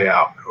Baylor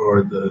payout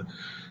or the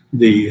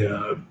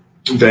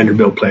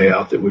Vanderbilt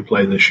payout that we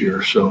play this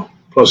year. So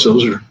plus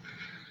those are,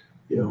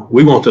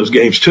 we want those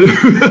games too.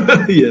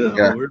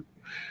 Yeah.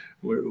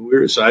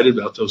 We're excited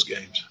about those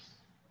games.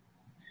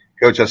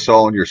 Coach, I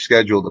saw on your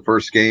schedule the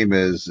first game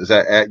is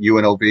that at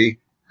UNLV?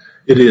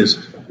 It is.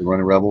 The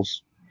Running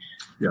Rebels.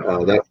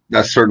 Yeah,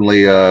 that's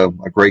certainly a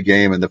great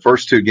game. And the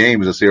first two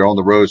games, I see, are on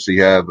the road. So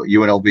you have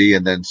UNLV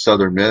and then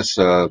Southern Miss,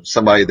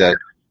 somebody that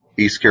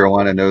East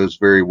Carolina knows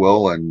very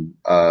well, and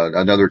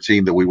another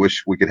team that we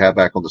wish we could have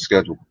back on the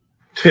schedule.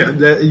 Yeah,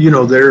 they've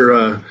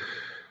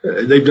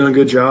done a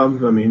good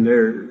job. I mean,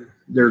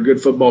 they're a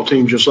good football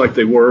team, just like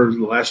they were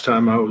the last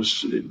time I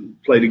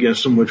played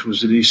against them, which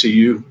was at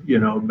ECU,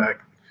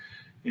 back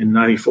in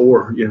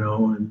 '94.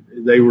 And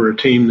they were a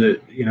team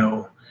that,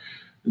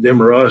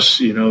 them or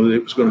us, it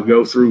was going to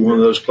go through one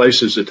of those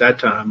places at that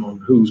time on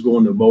who was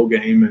going to a bowl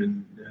game.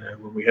 And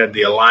when we had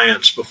the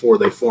alliance before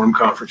they formed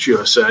Conference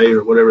USA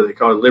or whatever they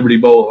called it, Liberty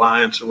Bowl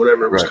Alliance or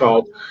whatever it was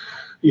called,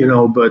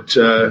 but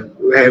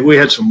we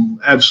had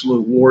some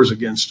absolute wars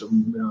against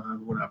them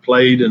when I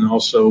played, and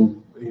also,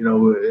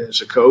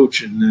 as a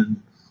coach. And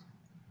then,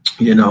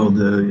 I'll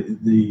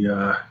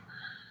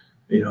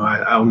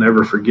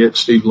never forget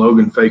Steve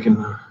Logan faking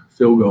the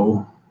field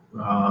goal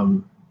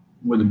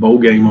with the bowl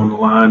game on the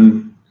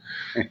line,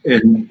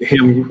 and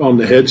him on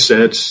the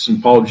headsets,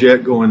 and Paul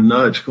Jett going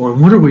nuts,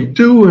 going, "What are we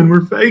doing?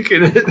 We're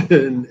faking it."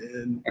 and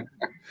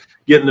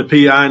getting the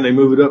PI, and they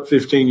move it up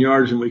 15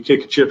 yards, and we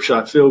kick a chip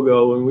shot field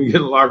goal, and we get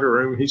in the locker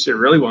room. He said,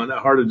 "Really wasn't that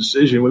hard a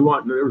decision. There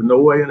was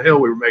no way in hell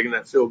we were making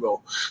that field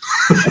goal."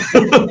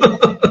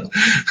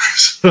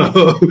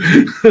 So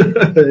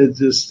it's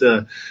just,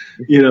 but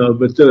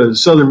the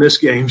Southern Miss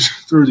games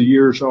through the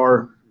years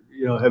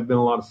have been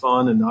a lot of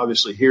fun. And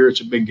obviously here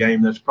it's a big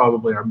game. That's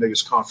probably our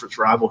biggest conference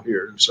rival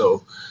here. And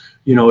so,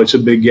 it's a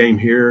big game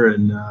here.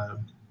 And,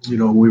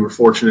 we were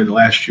fortunate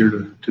last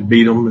year to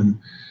beat them. And,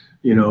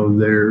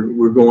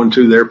 we're going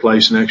to their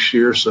place next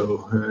year.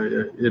 So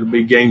it'll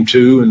be game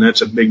 2. And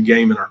that's a big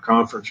game in our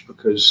conference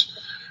because,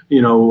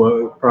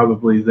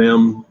 probably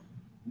them,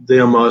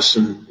 us,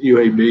 and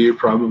UAB are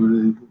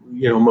probably,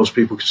 most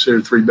people consider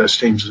the 3 best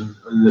teams in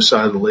this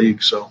side of the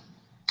league. So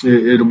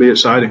it'll be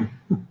exciting.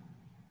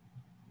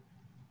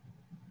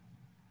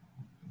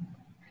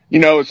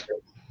 It's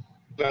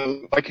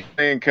like you're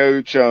saying,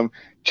 Coach,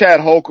 Chad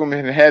Holcomb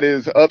had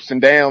his ups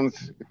and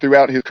downs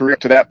throughout his career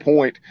to that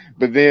point,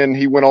 but then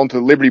he went on to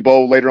the Liberty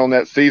Bowl later on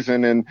that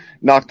season and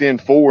knocked in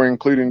 4,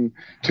 including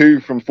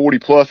 2 from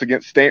 40-plus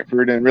against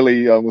Stanford, and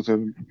really was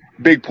a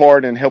big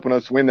part in helping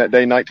us win that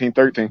day,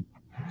 19-13.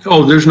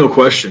 Oh, there's no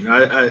question.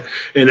 And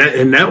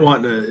that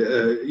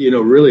wasn't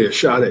really a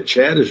shot at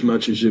Chad as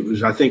much as it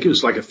was. I think it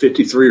was like a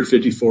 53 or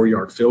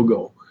 54-yard field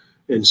goal.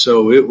 And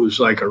so it was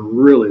like a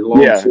really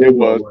long field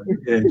goal.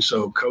 And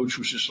so Coach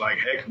was just like,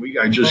 heck, we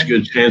got just a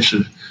good chance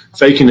of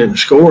faking it and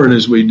scoring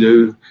as we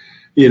do,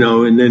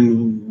 and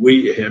then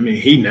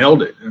he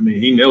nailed it. I mean,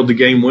 he nailed the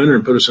game winner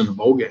and put us in the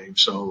bowl game.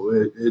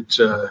 So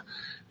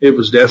it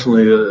was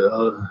definitely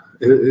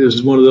it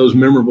was one of those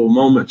memorable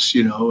moments,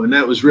 and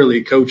that was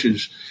really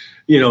Coach's,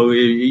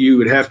 you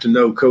would have to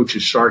know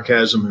Coach's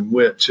sarcasm and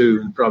wit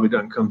too, and probably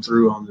doesn't come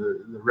through on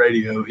the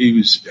radio. He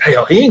was,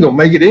 hell, he ain't going to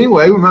make it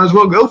anyway. We might as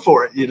well go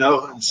for it,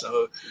 and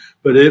so,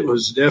 but it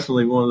was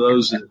definitely one of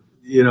those that,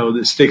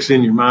 that sticks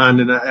in your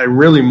mind. And I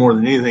really, more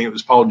than anything, it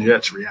was Paul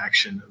Jett's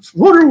reaction of,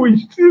 what are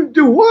we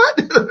do?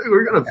 What?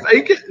 We're going to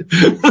fake it.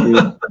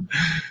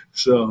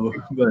 So,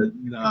 but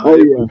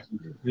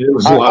it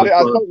was a lot of fun.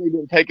 I certainly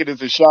didn't take it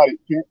as a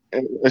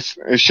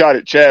shot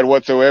at Chad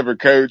whatsoever,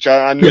 Coach.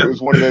 I knew it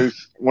was one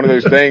of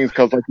those things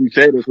because, like you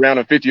said, it was around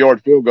a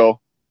 50-yard field goal.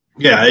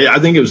 Yeah, I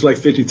think it was like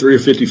 53 or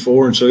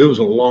 54, and so it was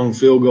a long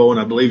field goal,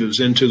 and I believe it was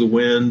into the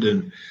wind,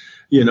 and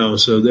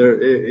so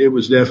it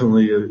was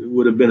definitely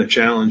would have been a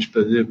challenge,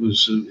 but it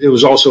was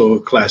also a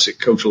classic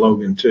Coach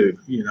Logan too.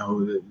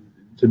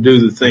 To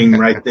do the thing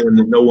right then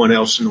that no one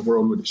else in the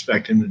world would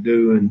expect him to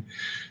do,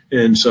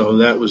 and so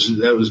that was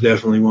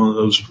definitely one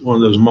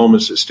of those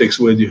moments that sticks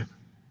with you.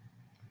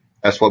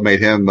 That's what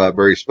made him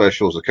very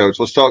special as a coach.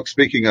 Let's talk.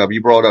 Speaking of,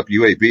 you brought up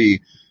UAB.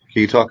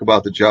 Can you talk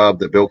about the job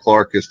that Bill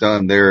Clark has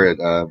done there?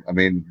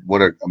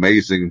 What an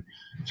amazing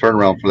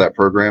turnaround for that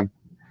program.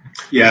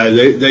 Yeah,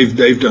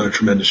 they've done a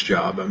tremendous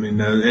job.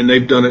 And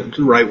they've done it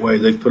the right way.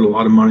 They've put a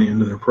lot of money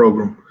into their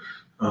program.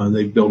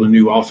 They've built a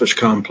new office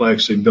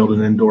complex. They've built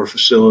an indoor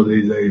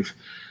facility. They've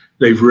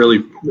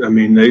really,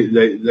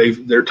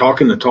 they're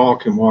talking the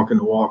talk and walking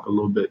the walk a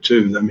little bit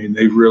too.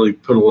 They've really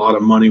put a lot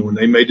of money. When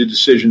they made the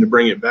decision to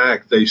bring it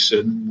back, they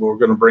said, we're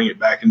going to bring it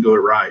back and do it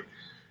right.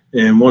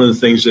 And one of the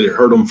things that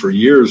hurt them for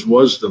years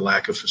was the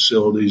lack of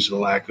facilities, the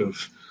lack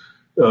of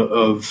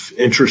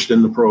interest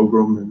in the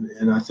program.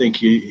 And I think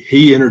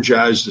he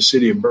energized the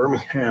city of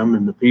Birmingham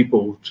and the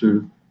people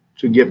to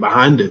get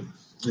behind it.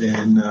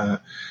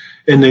 And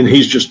then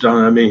he's just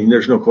done, I mean,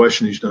 there's no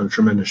question he's done a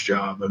tremendous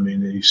job. I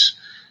mean,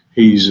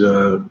 he's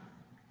been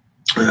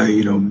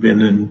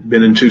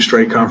in 2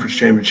 straight conference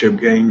championship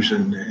games,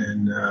 and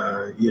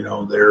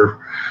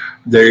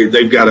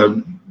they've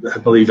got I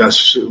believe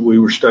we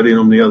were studying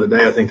them the other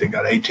day. I think they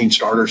got 18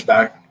 starters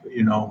back,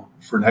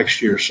 for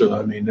next year. So,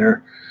 I mean,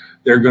 they're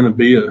going to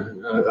be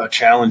a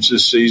challenge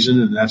this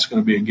season, and that's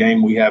going to be a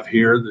game we have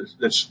here.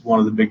 That's one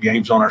of the big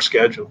games on our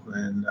schedule.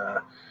 And,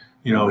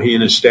 he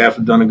and his staff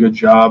have done a good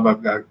job.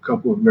 I've got a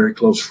couple of very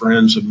close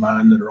friends of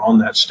mine that are on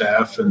that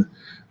staff. And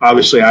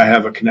obviously I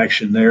have a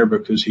connection there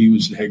because he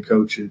was the head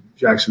coach at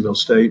Jacksonville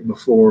State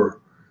before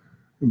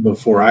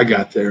I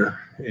got there.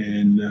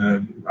 And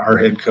our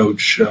head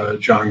coach,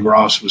 John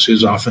Gross, was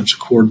his offensive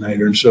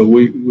coordinator. And so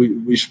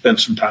we spent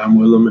some time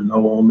with him and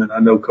know him. And I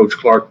know Coach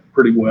Clark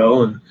pretty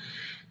well. And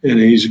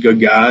he's a good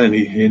guy, and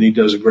he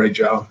does a great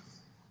job.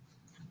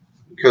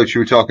 Coach, you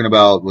were talking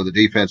about with the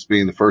defense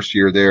being the first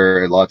year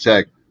there at La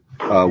Tech.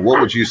 What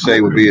would you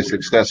say would be a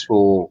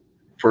successful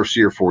first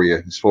year for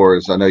you? As far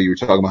as I know, you were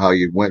talking about how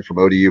you went from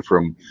ODU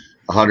from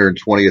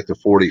 120th to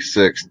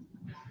 46th.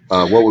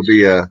 What would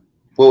be a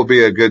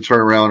good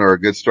turnaround or a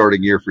good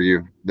starting year for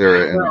you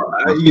there?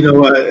 You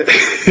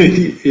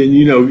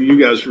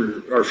guys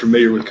are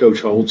familiar with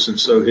Coach Holtz, and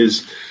so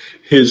his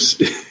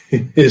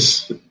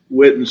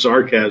wit and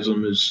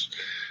sarcasm is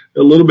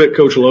a little bit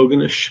Coach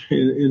Loganish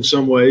in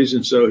some ways.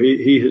 And so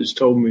he has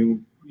told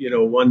me,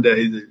 one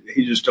day that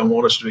he just don't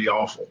want us to be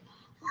awful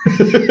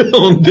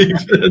on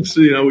defense.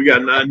 We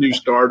got 9 new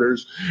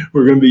starters.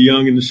 We're going to be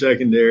young in the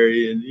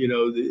secondary. And,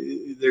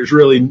 there's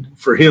really,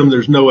 for him,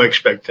 there's no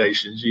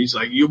expectations. He's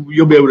like,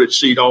 you'll be able to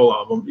exceed all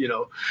of them,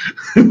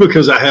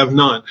 because I have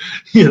none,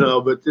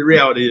 but the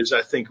reality is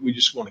I think we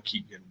just want to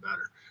keep getting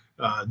better.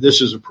 This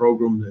is a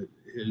program that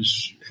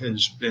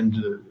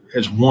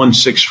has won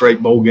 6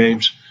 straight bowl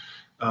games.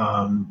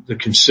 The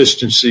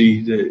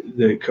consistency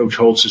that Coach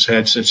Holtz has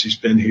had since he's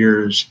been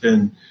here has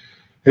been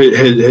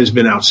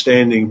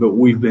outstanding. But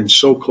we've been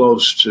so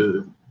close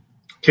to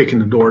kicking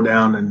the door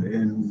down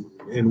and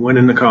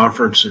winning the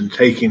conference and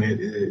taking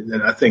it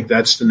that I think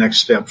that's the next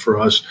step for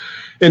us.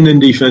 And then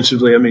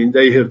defensively, I mean,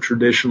 they have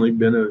traditionally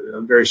been a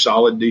very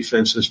solid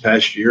defense this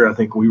past year. I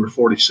think we were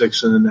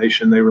 46th in the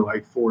nation. They were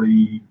like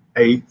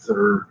 48th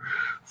or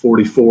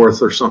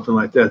 44th or something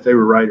like that. They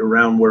were right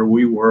around where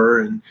we were.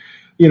 And,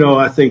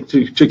 I think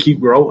to keep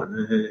growing.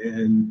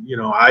 And,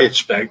 I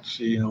expect,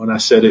 and I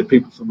said it,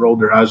 people rolled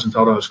their eyes and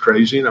thought I was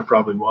crazy, and I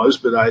probably was,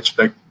 but I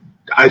expect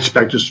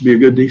us to be a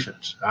good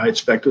defense. I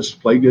expect us to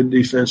play good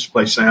defense,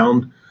 play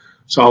sound,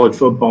 solid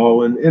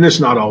football. And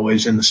it's not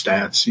always in the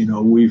stats.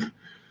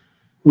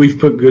 We've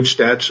put good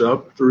stats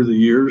up through the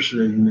years,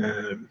 and,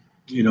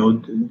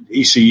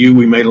 ECU,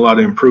 we made a lot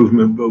of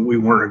improvement, but we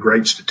weren't a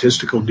great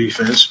statistical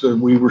defense. But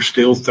we were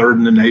still 3rd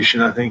in the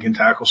nation, I think, in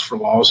tackles for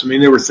loss. I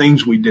mean, there were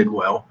things we did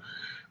well.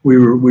 We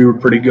were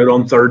pretty good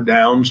on 3rd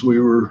downs.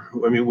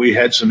 We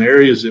had some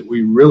areas that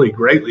we really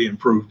greatly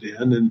improved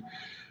in. And,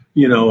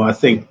 I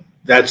think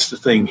that's the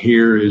thing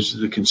here is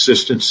the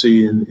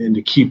consistency and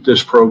to keep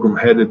this program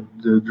headed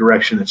the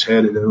direction it's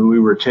headed. I mean, we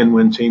were a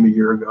 10-win team a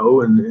year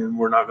ago, and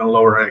we're not going to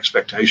lower our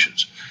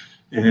expectations.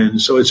 And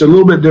so it's a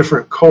little bit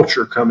different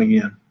culture coming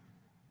in.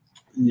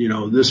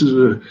 This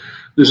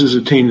is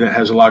a team that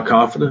has a lot of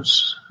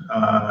confidence.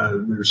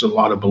 There's a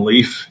lot of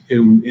belief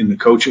in the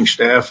coaching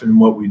staff and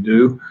what we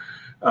do.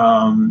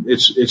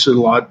 It's a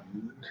lot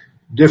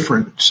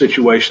different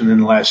situation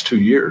than the last 2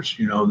 years,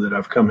 that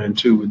I've come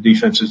into with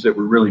defenses that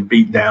were really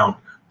beat down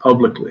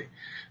publicly.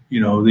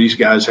 These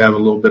guys have a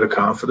little bit of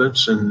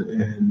confidence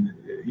and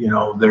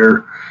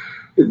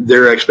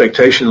their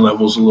expectation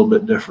level is a little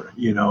bit different,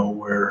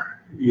 where,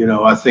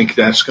 I think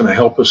that's going to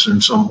help us in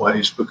some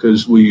ways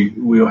because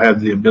we'll have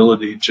the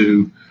ability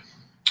to,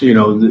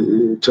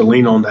 to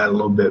lean on that a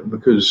little bit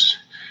because,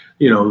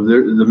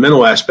 the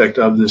mental aspect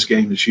of this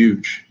game is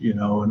huge,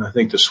 and I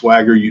think the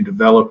swagger you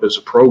develop as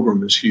a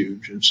program is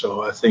huge. And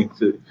so I think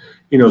that,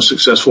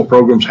 successful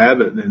programs have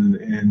it.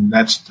 And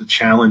that's the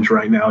challenge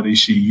right now at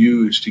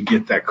ECU is to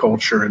get that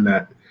culture and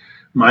that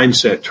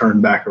mindset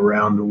turned back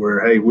around to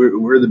where, hey,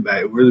 we're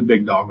the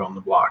big dog on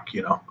the block,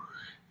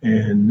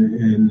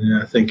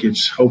 and I think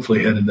it's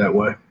hopefully headed that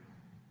way.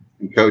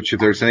 Coach,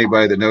 if there's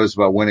anybody that knows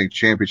about winning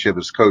championship,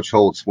 it's Coach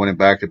Holtz winning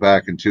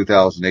back-to-back in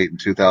 2008 and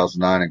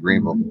 2009 in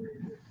Greenville.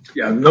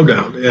 Yeah, no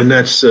doubt. And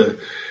that's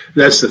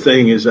the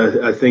thing is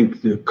I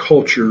think the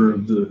culture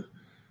of the,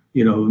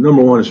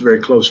 number one, it's a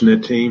very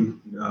close-knit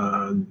team.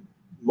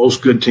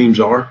 Most good teams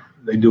are.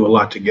 They do a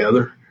lot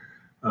together.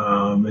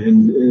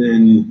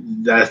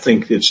 And I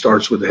think it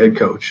starts with the head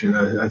coach. And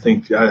I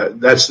think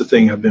that's the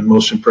thing I've been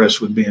most impressed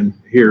with being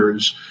here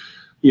is,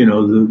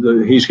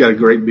 he's got a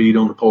great beat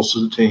on the pulse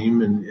of the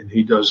team. And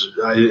he does,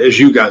 as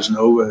you guys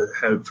know,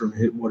 from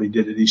what he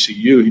did at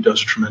ECU, he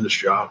does a tremendous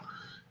job.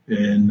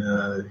 And,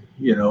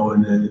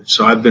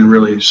 so I've been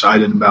really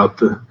excited about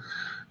the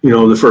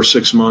first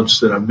 6 months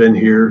that I've been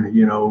here,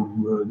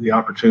 the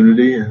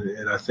opportunity.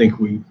 And I think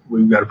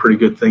we've got a pretty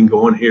good thing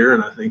going here,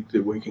 and I think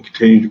that we can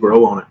continue to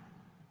grow on it.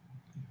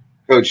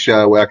 Coach,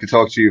 I could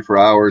talk to you for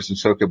hours, and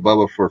so could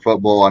Bubba for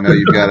football. I know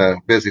you've got a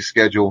busy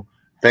schedule.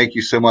 Thank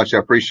you so much. I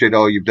appreciate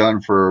all you've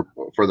done for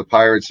the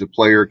Pirates, as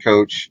player,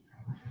 coach,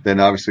 then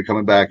obviously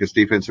coming back as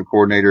defensive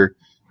coordinator.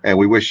 And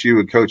we wish you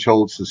and Coach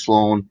Holtz and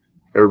Sloan,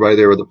 everybody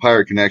there with the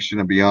Pirate Connection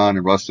and beyond,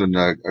 and Rustin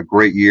a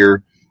great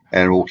year.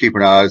 And we'll keep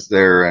our eyes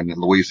there in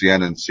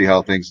Louisiana and see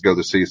how things go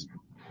this season.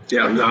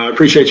 Yeah, no, I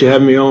appreciate you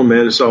having me on,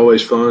 man. It's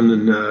always fun,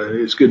 and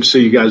it's good to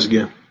see you guys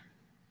again.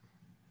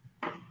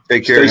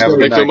 Take care. Have a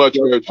good night. Thanks so much,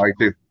 Coach. All right,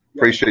 too.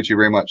 Appreciate you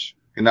very much.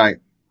 Good night.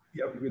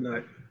 Yep, good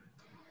night.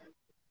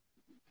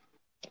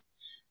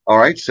 All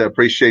right, so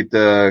appreciate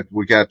I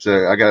got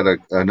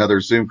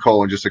another Zoom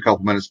call in just a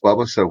couple minutes,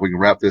 Bubba, so we can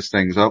wrap this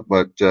things up.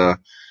 But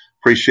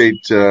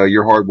appreciate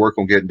your hard work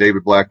on getting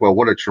David Blackwell.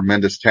 What a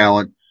tremendous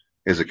talent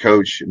as a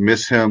coach.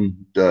 Miss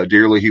him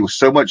dearly. He was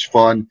so much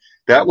fun.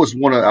 That was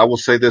I will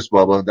say this,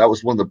 Bubba, that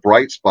was one of the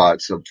bright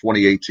spots of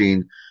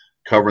 2018,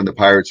 covering the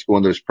Pirates,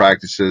 going to those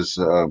practices.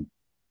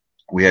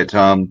 We had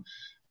Tom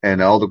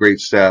and all the great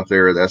staff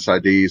there, the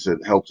SIDs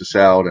that helped us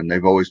out, and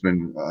they've always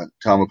been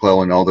Tom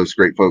McClellan, all those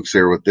great folks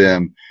there with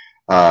them.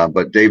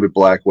 But David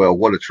Blackwell,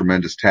 what a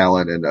tremendous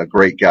talent and a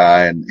great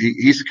guy. And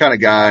he's the kind of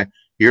guy,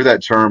 you hear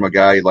that term, a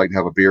guy you'd like to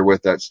have a beer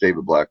with, that's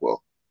David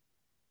Blackwell.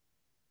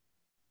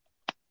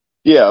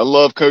 Yeah, I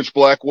love Coach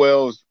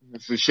Blackwell.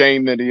 It's a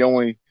shame that he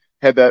only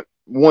had that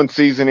one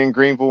season in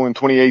Greenville in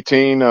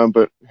 2018,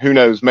 but who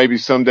knows, maybe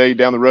someday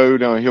down the road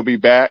he'll be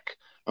back,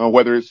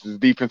 whether it's as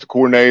defensive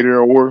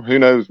coordinator or who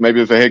knows, maybe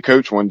as a head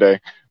coach one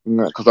day.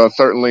 Because I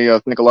certainly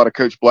think a lot of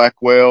Coach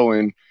Blackwell.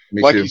 And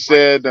Me like too. you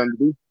said,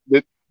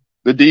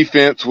 the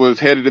defense was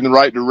headed in the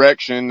right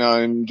direction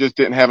and just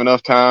didn't have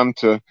enough time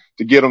to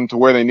get them to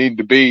where they needed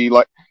to be.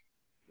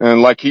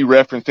 Like he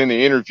referenced in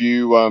the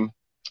interview,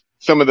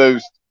 some of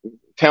those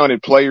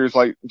talented players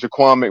like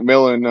Jaquan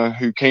McMillan,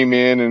 who came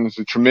in and was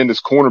a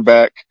tremendous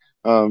cornerback.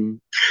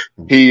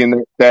 He and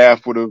the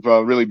staff would have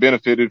really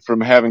benefited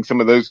from having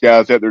some of those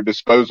guys at their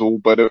disposal,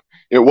 but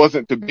it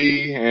wasn't to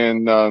be.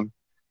 And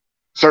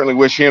certainly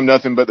wish him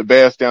nothing but the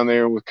best down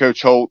there with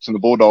Coach Holtz and the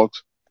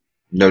Bulldogs.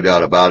 No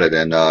doubt about it.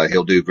 And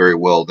he'll do very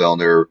well down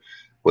there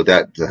with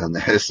that.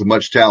 There's so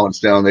much talents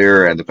down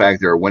there, and the fact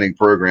they're a winning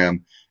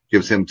program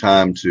gives him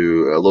time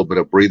to a little bit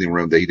of breathing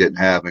room that he didn't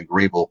have in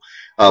Greenville.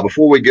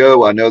 Before we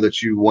go, I know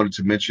that you wanted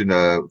to mention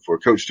for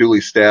Coach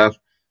Dooley's staff,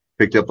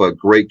 picked up a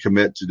great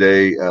commit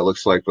today,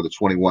 looks like for the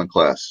 21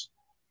 class.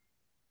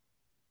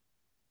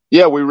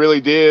 Yeah, we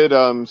really did.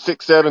 6'7",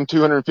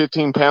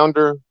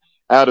 215-pounder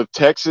out of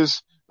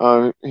Texas.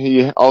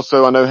 He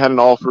also, I know, had an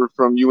offer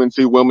from UNC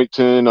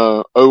Wilmington,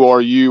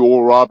 ORU,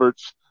 Oral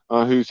Roberts,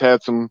 who's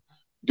had some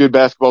good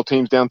basketball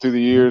teams down through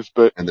the years.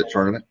 And the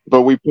tournament?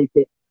 But we picked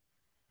up.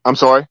 I'm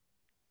sorry?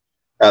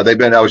 I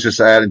was just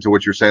adding to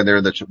what you're saying there,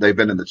 that they've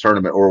been in the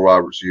tournament, Oral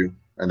Roberts,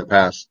 in the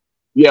past.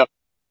 Yep.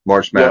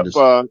 March Madness.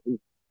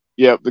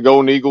 Yep, the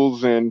Golden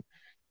Eagles. And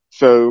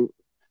so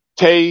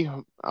Tay,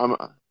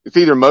 it's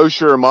either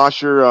Mosher or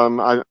Mosher.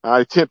 I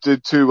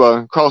attempted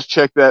to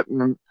cross-check that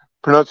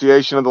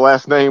pronunciation of the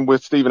last name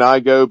with Stephen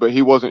Igo, but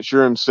he wasn't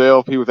sure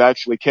himself. He was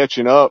actually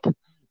catching up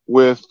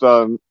with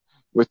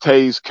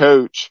Tay's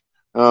coach.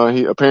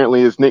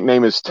 Apparently his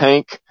nickname is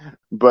Tank,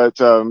 but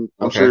I'm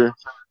sure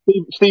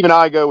Stephen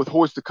Igo with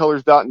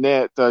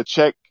hoistthecolors.net.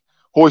 Check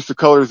Hoist the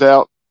Colors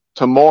out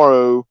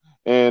tomorrow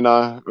and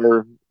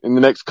or in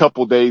the next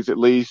couple of days at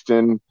least,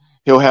 and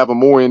he'll have a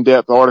more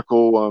in-depth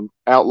article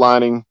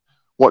outlining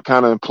what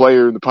kind of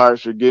player the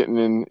Pirates are getting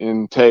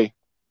in Tay.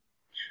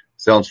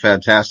 Sounds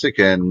fantastic.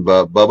 And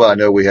Bubba, I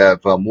know we have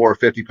more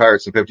 50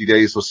 Pirates in 50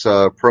 days. Let's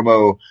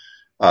promo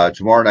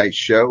tomorrow night's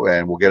show,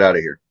 and we'll get out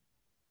of here.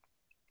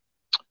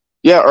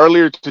 Yeah,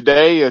 earlier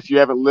today, if you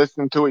haven't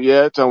listened to it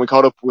yet, we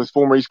caught up with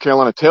former East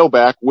Carolina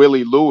tailback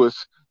Willie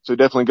Lewis. So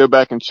definitely go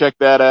back and check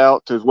that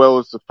out, as well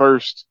as the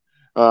first,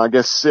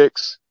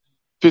 6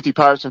 50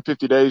 Pirates in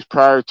 50 days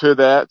prior to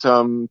that.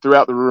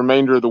 Throughout the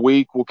remainder of the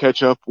week, we'll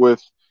catch up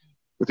with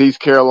East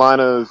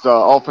Carolina's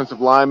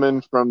offensive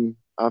lineman from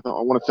I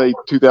want to say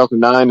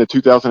 2009 to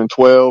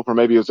 2012, or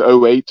maybe it was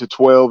 08 to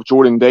 12,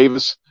 Jordan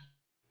Davis.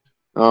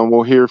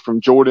 We'll hear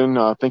from Jordan.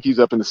 I think he's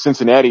up in the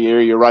Cincinnati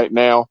area right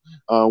now,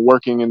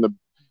 working in the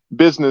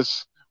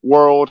business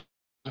world.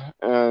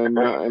 And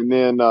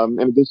then, in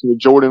addition to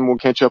Jordan, we'll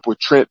catch up with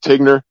Trent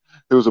Tigner,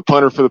 who was a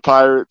punter for the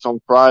Pirates on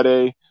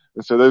Friday.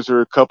 And so those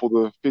are a couple of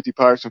the 50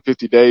 Pirates in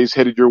 50 days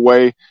headed your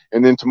way.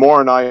 And then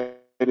tomorrow night,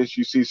 as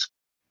you see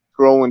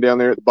scrolling down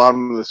there at the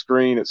bottom of the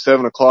screen at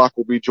 7:00,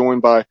 we'll be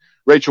joined by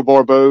Rachel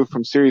Barbeau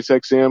from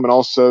SiriusXM, and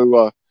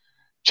also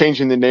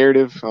changing the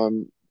narrative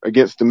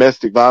against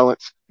domestic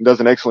violence. And does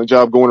an excellent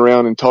job going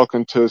around and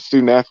talking to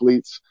student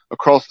athletes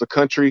across the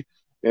country.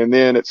 And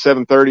then at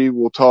 7:30,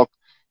 we'll talk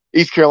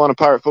East Carolina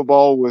Pirate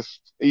football with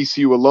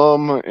ECU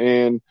alum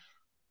and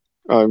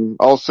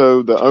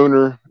also the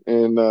owner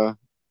and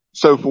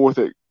so forth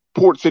at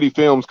Port City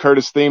Films,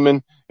 Curtis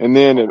Thiemann. And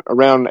then at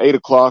around 8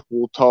 o'clock,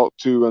 we'll talk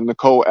to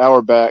Nicole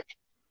Auerbach.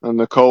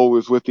 Nicole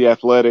is with The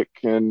Athletic,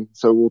 and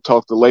so we'll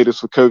talk the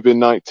latest with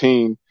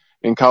COVID-19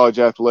 in college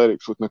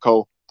athletics with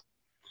Nicole.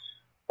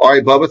 All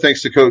right, Bubba,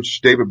 thanks to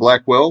Coach David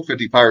Blackwell,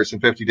 50 Pirates in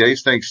 50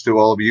 Days. Thanks to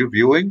all of you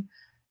viewing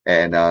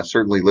and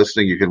certainly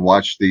listening. You can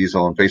watch these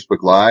on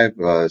Facebook Live,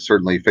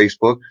 certainly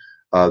Facebook.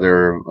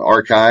 They're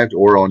archived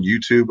or on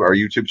YouTube, our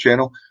YouTube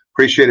channel.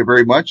 Appreciate it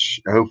very much.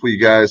 Hopefully you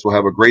guys will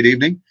have a great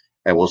evening,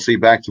 and we'll see you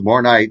back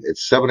tomorrow night at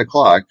 7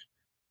 o'clock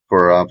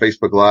for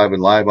Facebook Live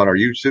and live on our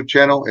YouTube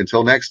channel.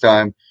 Until next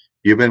time,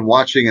 you've been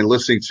watching and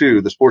listening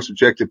to the Sports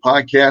Objective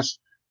Podcast.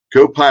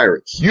 Go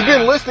Pirates. You've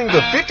been listening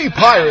to 50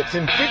 Pirates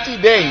in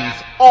 50 Days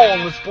on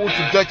the Sports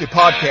Objective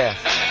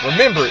Podcast.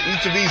 Remember,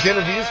 each of these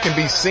interviews can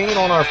be seen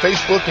on our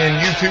Facebook and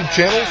YouTube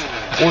channels,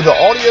 or the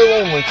audio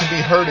only can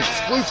be heard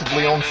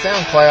exclusively on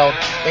SoundCloud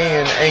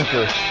and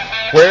Anchor.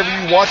 Wherever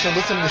you watch and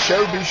listen to the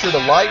show, be sure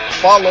to like,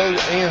 follow,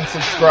 and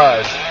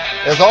subscribe.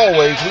 As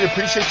always, we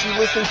appreciate you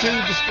listening to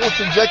the Sports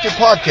Objective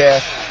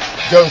Podcast.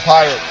 Go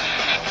Pirates!